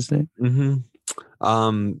 What was his name? Mm-hmm.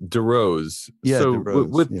 DeRose. Yeah. So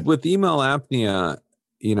DeRose, with email apnea,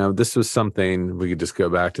 this was something we could just go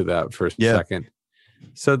back to that for a second.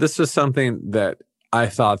 So this was something that I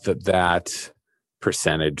thought that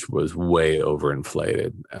percentage was way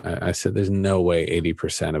overinflated. I said, there's no way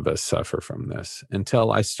 80% of us suffer from this,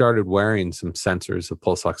 until I started wearing some sensors, a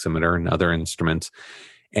pulse oximeter and other instruments,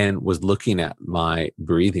 and was looking at my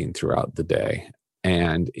breathing throughout the day.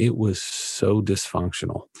 And it was so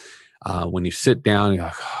dysfunctional. When you sit down, you're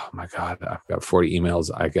like, oh my God, I've got 40 emails.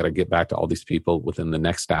 I got to get back to all these people within the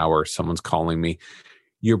next hour. Someone's calling me.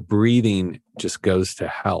 Your breathing just goes to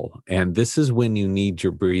hell. And this is when you need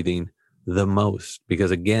your breathing the most,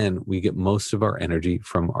 because again, we get most of our energy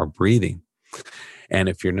from our breathing. And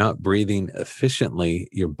if you're not breathing efficiently,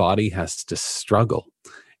 your body has to struggle.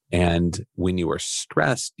 And when you are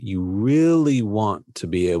stressed, you really want to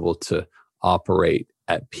be able to operate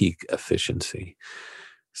at peak efficiency.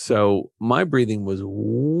 So my breathing was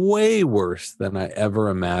way worse than I ever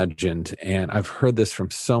imagined. And I've heard this from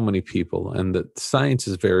so many people, and the science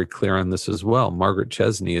is very clear on this as well. Margaret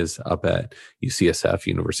Chesney is up at UCSF,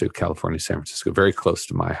 University of California, San Francisco, very close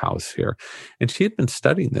to my house here. And she had been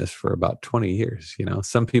studying this for about 20 years.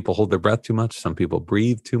 Some people hold their breath too much. Some people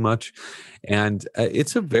breathe too much. And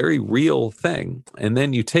it's a very real thing. And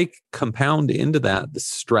then you compound into that the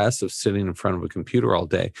stress of sitting in front of a computer all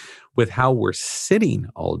day with how we're sitting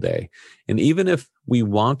all day. And even if we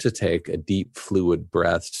want to take a deep fluid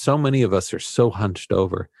breath, so many of us are so hunched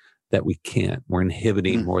over that we can't. We're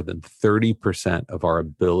inhibiting more than 30% of our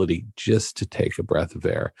ability just to take a breath of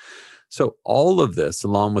air. So all of this,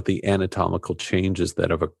 along with the anatomical changes that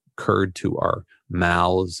have occurred to our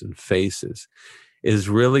mouths and faces, is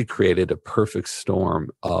really created a perfect storm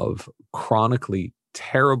of chronically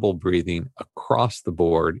terrible breathing across the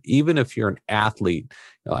board. Even if you're an athlete,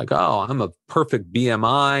 you're like, oh, I'm a perfect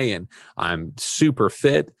BMI and I'm super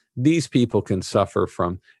fit. These people can suffer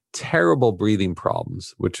from terrible breathing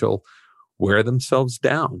problems, which will wear themselves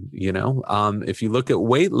down. If you look at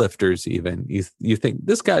weightlifters, even you think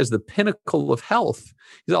this guy's the pinnacle of health.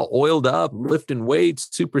 He's all oiled up, lifting weights,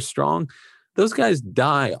 super strong. Those guys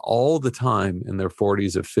die all the time in their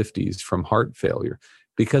 40s or 50s from heart failure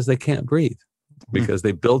because they can't breathe. Because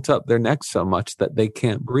they built up their neck so much that they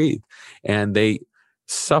can't breathe. And they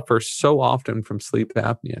suffer so often from sleep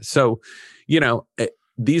apnea. So,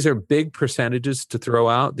 these are big percentages to throw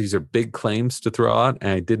out. These are big claims to throw out.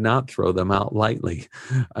 And I did not throw them out lightly.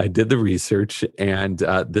 I did the research, and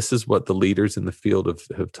this is what the leaders in the field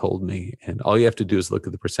have told me. And all you have to do is look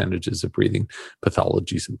at the percentages of breathing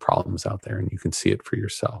pathologies and problems out there, and you can see it for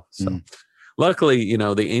yourself. So luckily,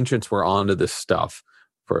 the ancients were onto this stuff.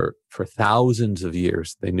 For thousands of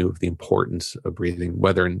years, they knew of the importance of breathing,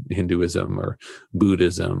 whether in Hinduism or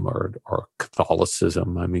Buddhism or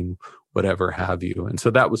Catholicism, whatever have you. And so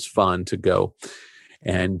that was fun to go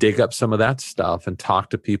and dig up some of that stuff and talk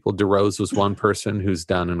to people. DeRose was one person who's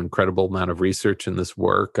done an incredible amount of research in this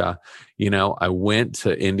work. I went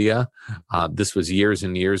to India. This was years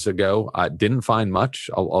and years ago. I didn't find much.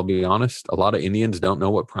 I'll be honest. A lot of Indians don't know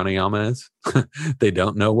what pranayama is. They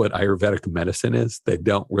don't know what Ayurvedic medicine is. They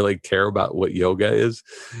don't really care about what yoga is.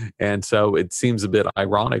 And so it seems a bit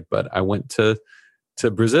ironic, but I went to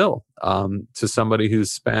Brazil, to somebody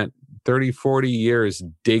who's spent 30, 40 years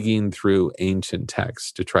digging through ancient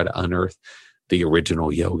texts to try to unearth the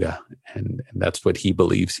original yoga. And that's what he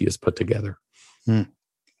believes he has put together.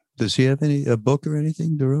 Does he have a book or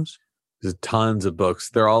anything, DeRose? There's tons of books.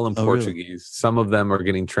 They're all in Portuguese. Really? Some of them are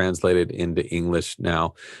getting translated into English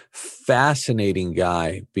now. Fascinating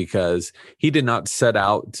guy, because he did not set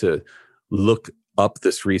out to look up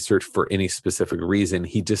this research for any specific reason.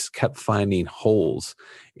 He just kept finding holes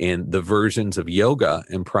in the versions of yoga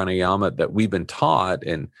and pranayama that we've been taught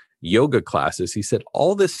in yoga classes. He said,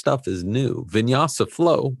 all this stuff is new. Vinyasa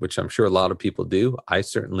flow, which I'm sure a lot of people do. I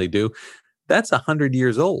certainly do. That's 100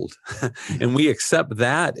 years old. And we accept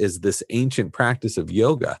that as this ancient practice of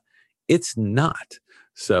yoga. It's not.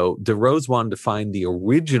 So DeRose wanted to find the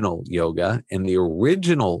original yoga, and the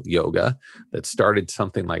original yoga that started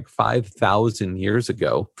something like 5,000 years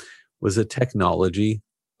ago was a technology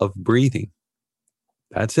of breathing.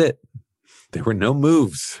 That's it. There were no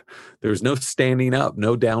moves. There was no standing up,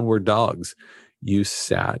 no downward dogs. You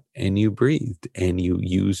sat and you breathed and you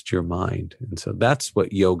used your mind. And so that's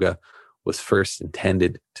what yoga was first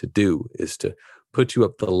intended to do, is to put you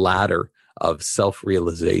up the ladder of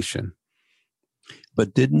self-realization.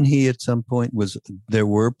 But didn't he at some point, there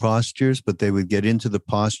were postures, but they would get into the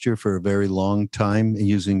posture for a very long time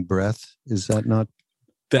using breath? Is that not?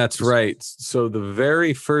 That's right. So the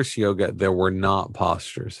very first yoga, there were not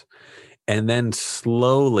postures. And then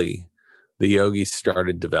slowly the yogis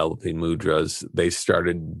started developing mudras. They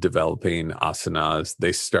started developing asanas.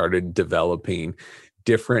 They started developing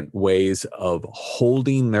different ways of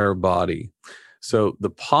holding their body. So the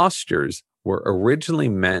postures were originally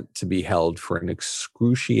meant to be held for an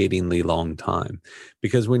excruciatingly long time.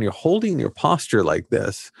 Because when you're holding your posture like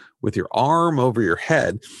this, with your arm over your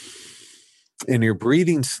head, and you're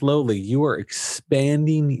breathing slowly, you are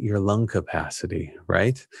expanding your lung capacity,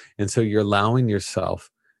 right? And so you're allowing yourself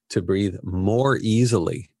to breathe more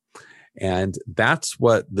easily. And that's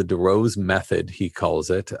what the DeRose method, he calls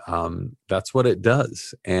it. That's what it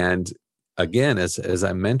does. And again, as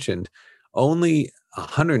I mentioned, only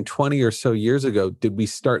 120 or so years ago did we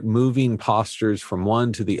start moving postures from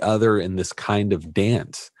one to the other in this kind of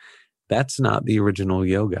dance. That's not the original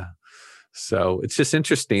yoga. So it's just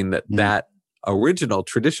interesting that that original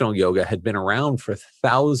traditional yoga had been around for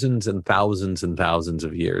thousands and thousands and thousands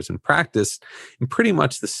of years and practiced in pretty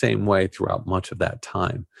much the same way throughout much of that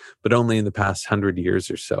time. But only in the past 100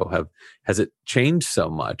 years or so has it changed so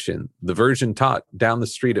much. And the version taught down the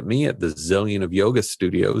street at me at the zillion of yoga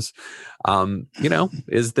studios,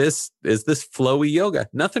 is this flowy yoga.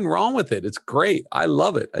 Nothing wrong with it. It's great. I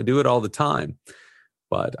love it. I do it all the time.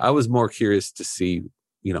 But I was more curious to see,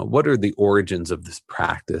 what are the origins of this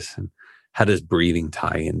practice and how does breathing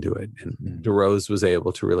tie into it? And DeRose was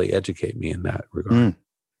able to really educate me in that regard.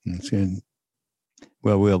 That's good.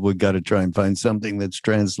 Well, we got to try and find something that's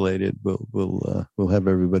translated. We'll have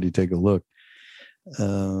everybody take a look.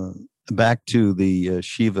 Back to the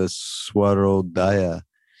Shiva Swarodaya.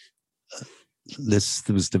 This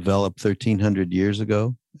was developed 1,300 years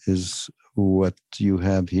ago, is what you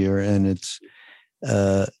have here, and it's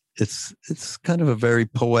kind of a very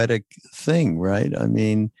poetic thing, right? I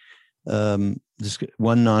mean. Just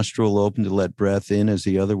one nostril will open to let breath in as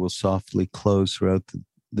the other will softly close throughout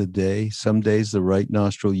the day. Some days the right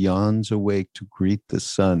nostril yawns awake to greet the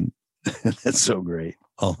sun. That's so great.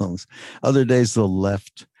 Almost. Other days the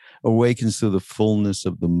left awakens to the fullness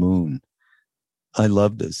of the moon. I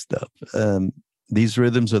love this stuff. These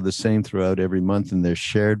rhythms are the same throughout every month, and they're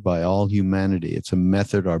shared by all humanity. It's a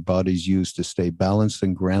method our bodies use to stay balanced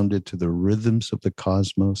and grounded to the rhythms of the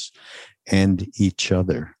cosmos and each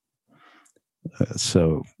other.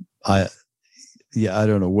 I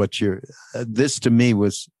don't know what this to me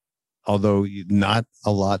was, although not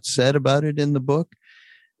a lot said about it in the book,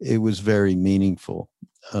 it was very meaningful,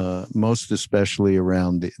 most especially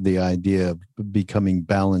around the idea of becoming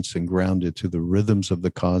balanced and grounded to the rhythms of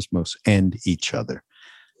the cosmos and each other.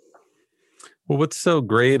 Well, what's so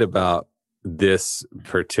great about this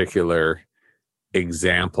particular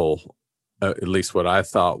example, at least what I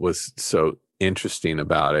thought was so interesting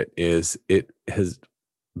about it, is it has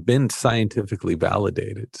been scientifically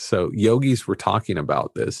validated. So yogis were talking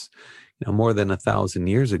about this, more than 1,000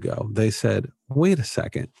 years ago. They said, wait a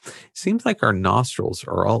second, it seems like our nostrils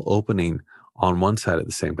are all opening on one side at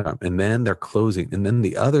the same time, and then they're closing, and then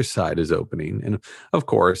the other side is opening. And of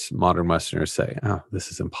course, modern Westerners say, oh,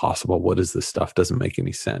 this is impossible. What is this stuff? Doesn't make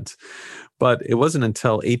any sense. But it wasn't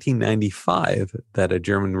until 1895 that a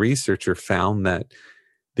German researcher found that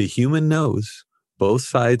the human nose, both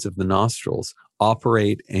sides of the nostrils,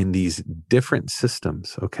 operate in these different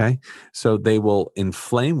systems, okay? So they will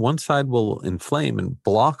inflame, one side will inflame and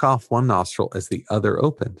block off one nostril as the other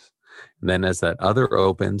opens. And then as that other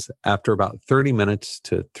opens, after about 30 minutes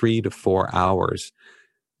to 3 to 4 hours,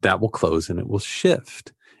 that will close and it will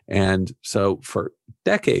shift. And so for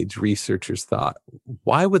decades, researchers thought,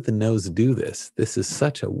 why would the nose do this? This is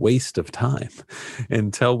such a waste of time.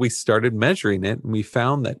 Until we started measuring it, and we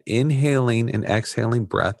found that inhaling and exhaling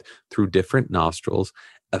breath through different nostrils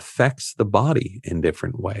affects the body in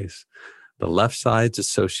different ways. The left side's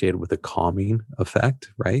associated with a calming effect,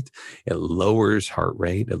 right? It lowers heart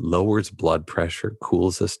rate, it lowers blood pressure,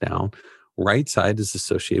 cools us down. Right side is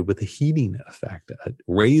associated with a heating effect. It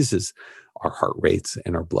raises our heart rates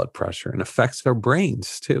and our blood pressure and affects our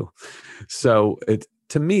brains too. So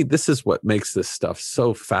to me, this is what makes this stuff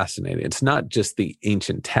so fascinating. It's not just the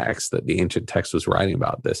ancient text that the ancient text was writing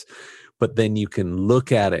about this, but then you can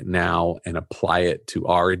look at it now and apply it to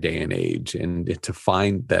our day and age and to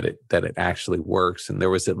find that it actually works. And there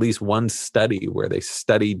was at least one study where they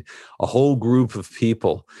studied a whole group of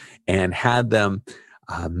people and had them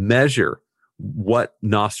measure what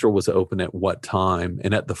nostril was open at what time.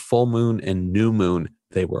 And at the full moon and new moon,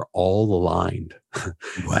 they were all aligned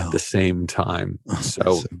at the same time.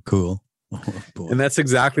 So cool. And that's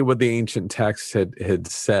exactly what the ancient texts had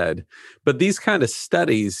said. But these kind of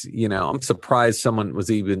studies, I'm surprised someone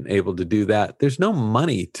was even able to do that. There's no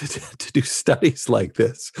money to do studies like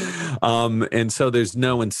this. And so there's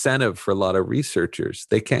no incentive for a lot of researchers.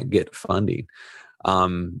 They can't get funding.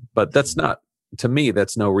 But that's not, to me,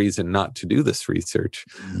 that's no reason not to do this research.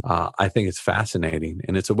 I think it's fascinating,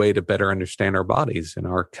 and it's a way to better understand our bodies and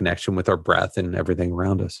our connection with our breath and everything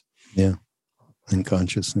around us. Yeah, and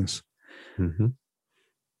consciousness. Mm-hmm.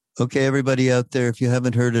 Okay, everybody out there, if you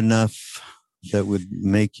haven't heard enough that would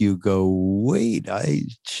make you go, wait, I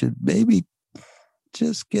should maybe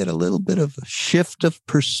just get a little bit of a shift of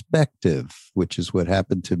perspective, which is what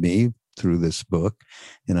happened to me through this book.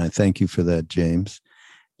 And I thank you for that, James.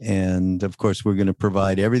 And of course, we're going to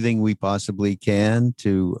provide everything we possibly can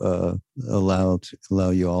to allow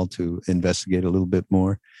you all to investigate a little bit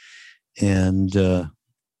more. And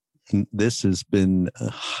this has been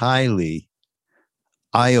highly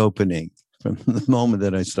eye-opening from the moment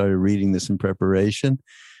that I started reading this in preparation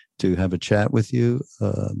to have a chat with you.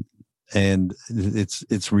 And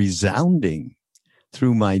it's resounding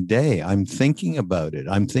through my day. I'm thinking about it.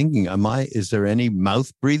 I'm thinking, is there any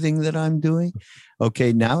mouth breathing that I'm doing?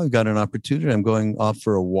 Okay, now I've got an opportunity. I'm going off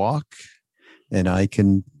for a walk and I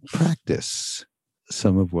can practice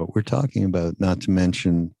some of what we're talking about, not to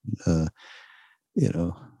mention,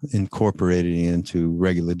 incorporating it into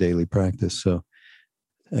regular daily practice. So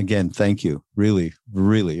again, thank you. Really,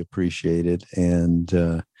 really appreciate it.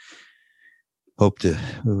 And hope to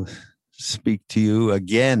speak to you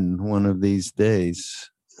again one of these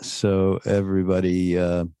days. So everybody,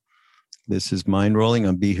 this is Mind Rolling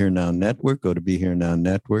on Be Here Now Network. Go to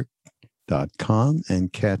BeHereNowNetwork.com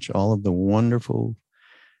and catch all of the wonderful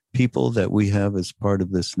people that we have as part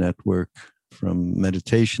of this network, from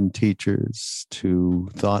meditation teachers to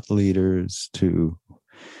thought leaders to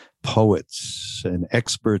poets and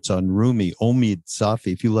experts on Rumi, Omid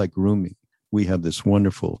Safi. If you like Rumi, we have this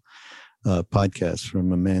wonderful podcast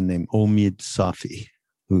from a man named Omid Safi,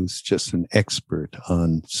 who's just an expert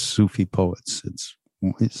on Sufi poets.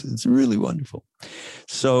 It's really wonderful.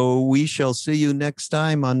 So we shall see you next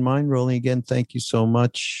time on Mind Rolling again. Thank you so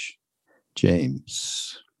much,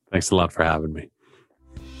 James. Thanks a lot for having me.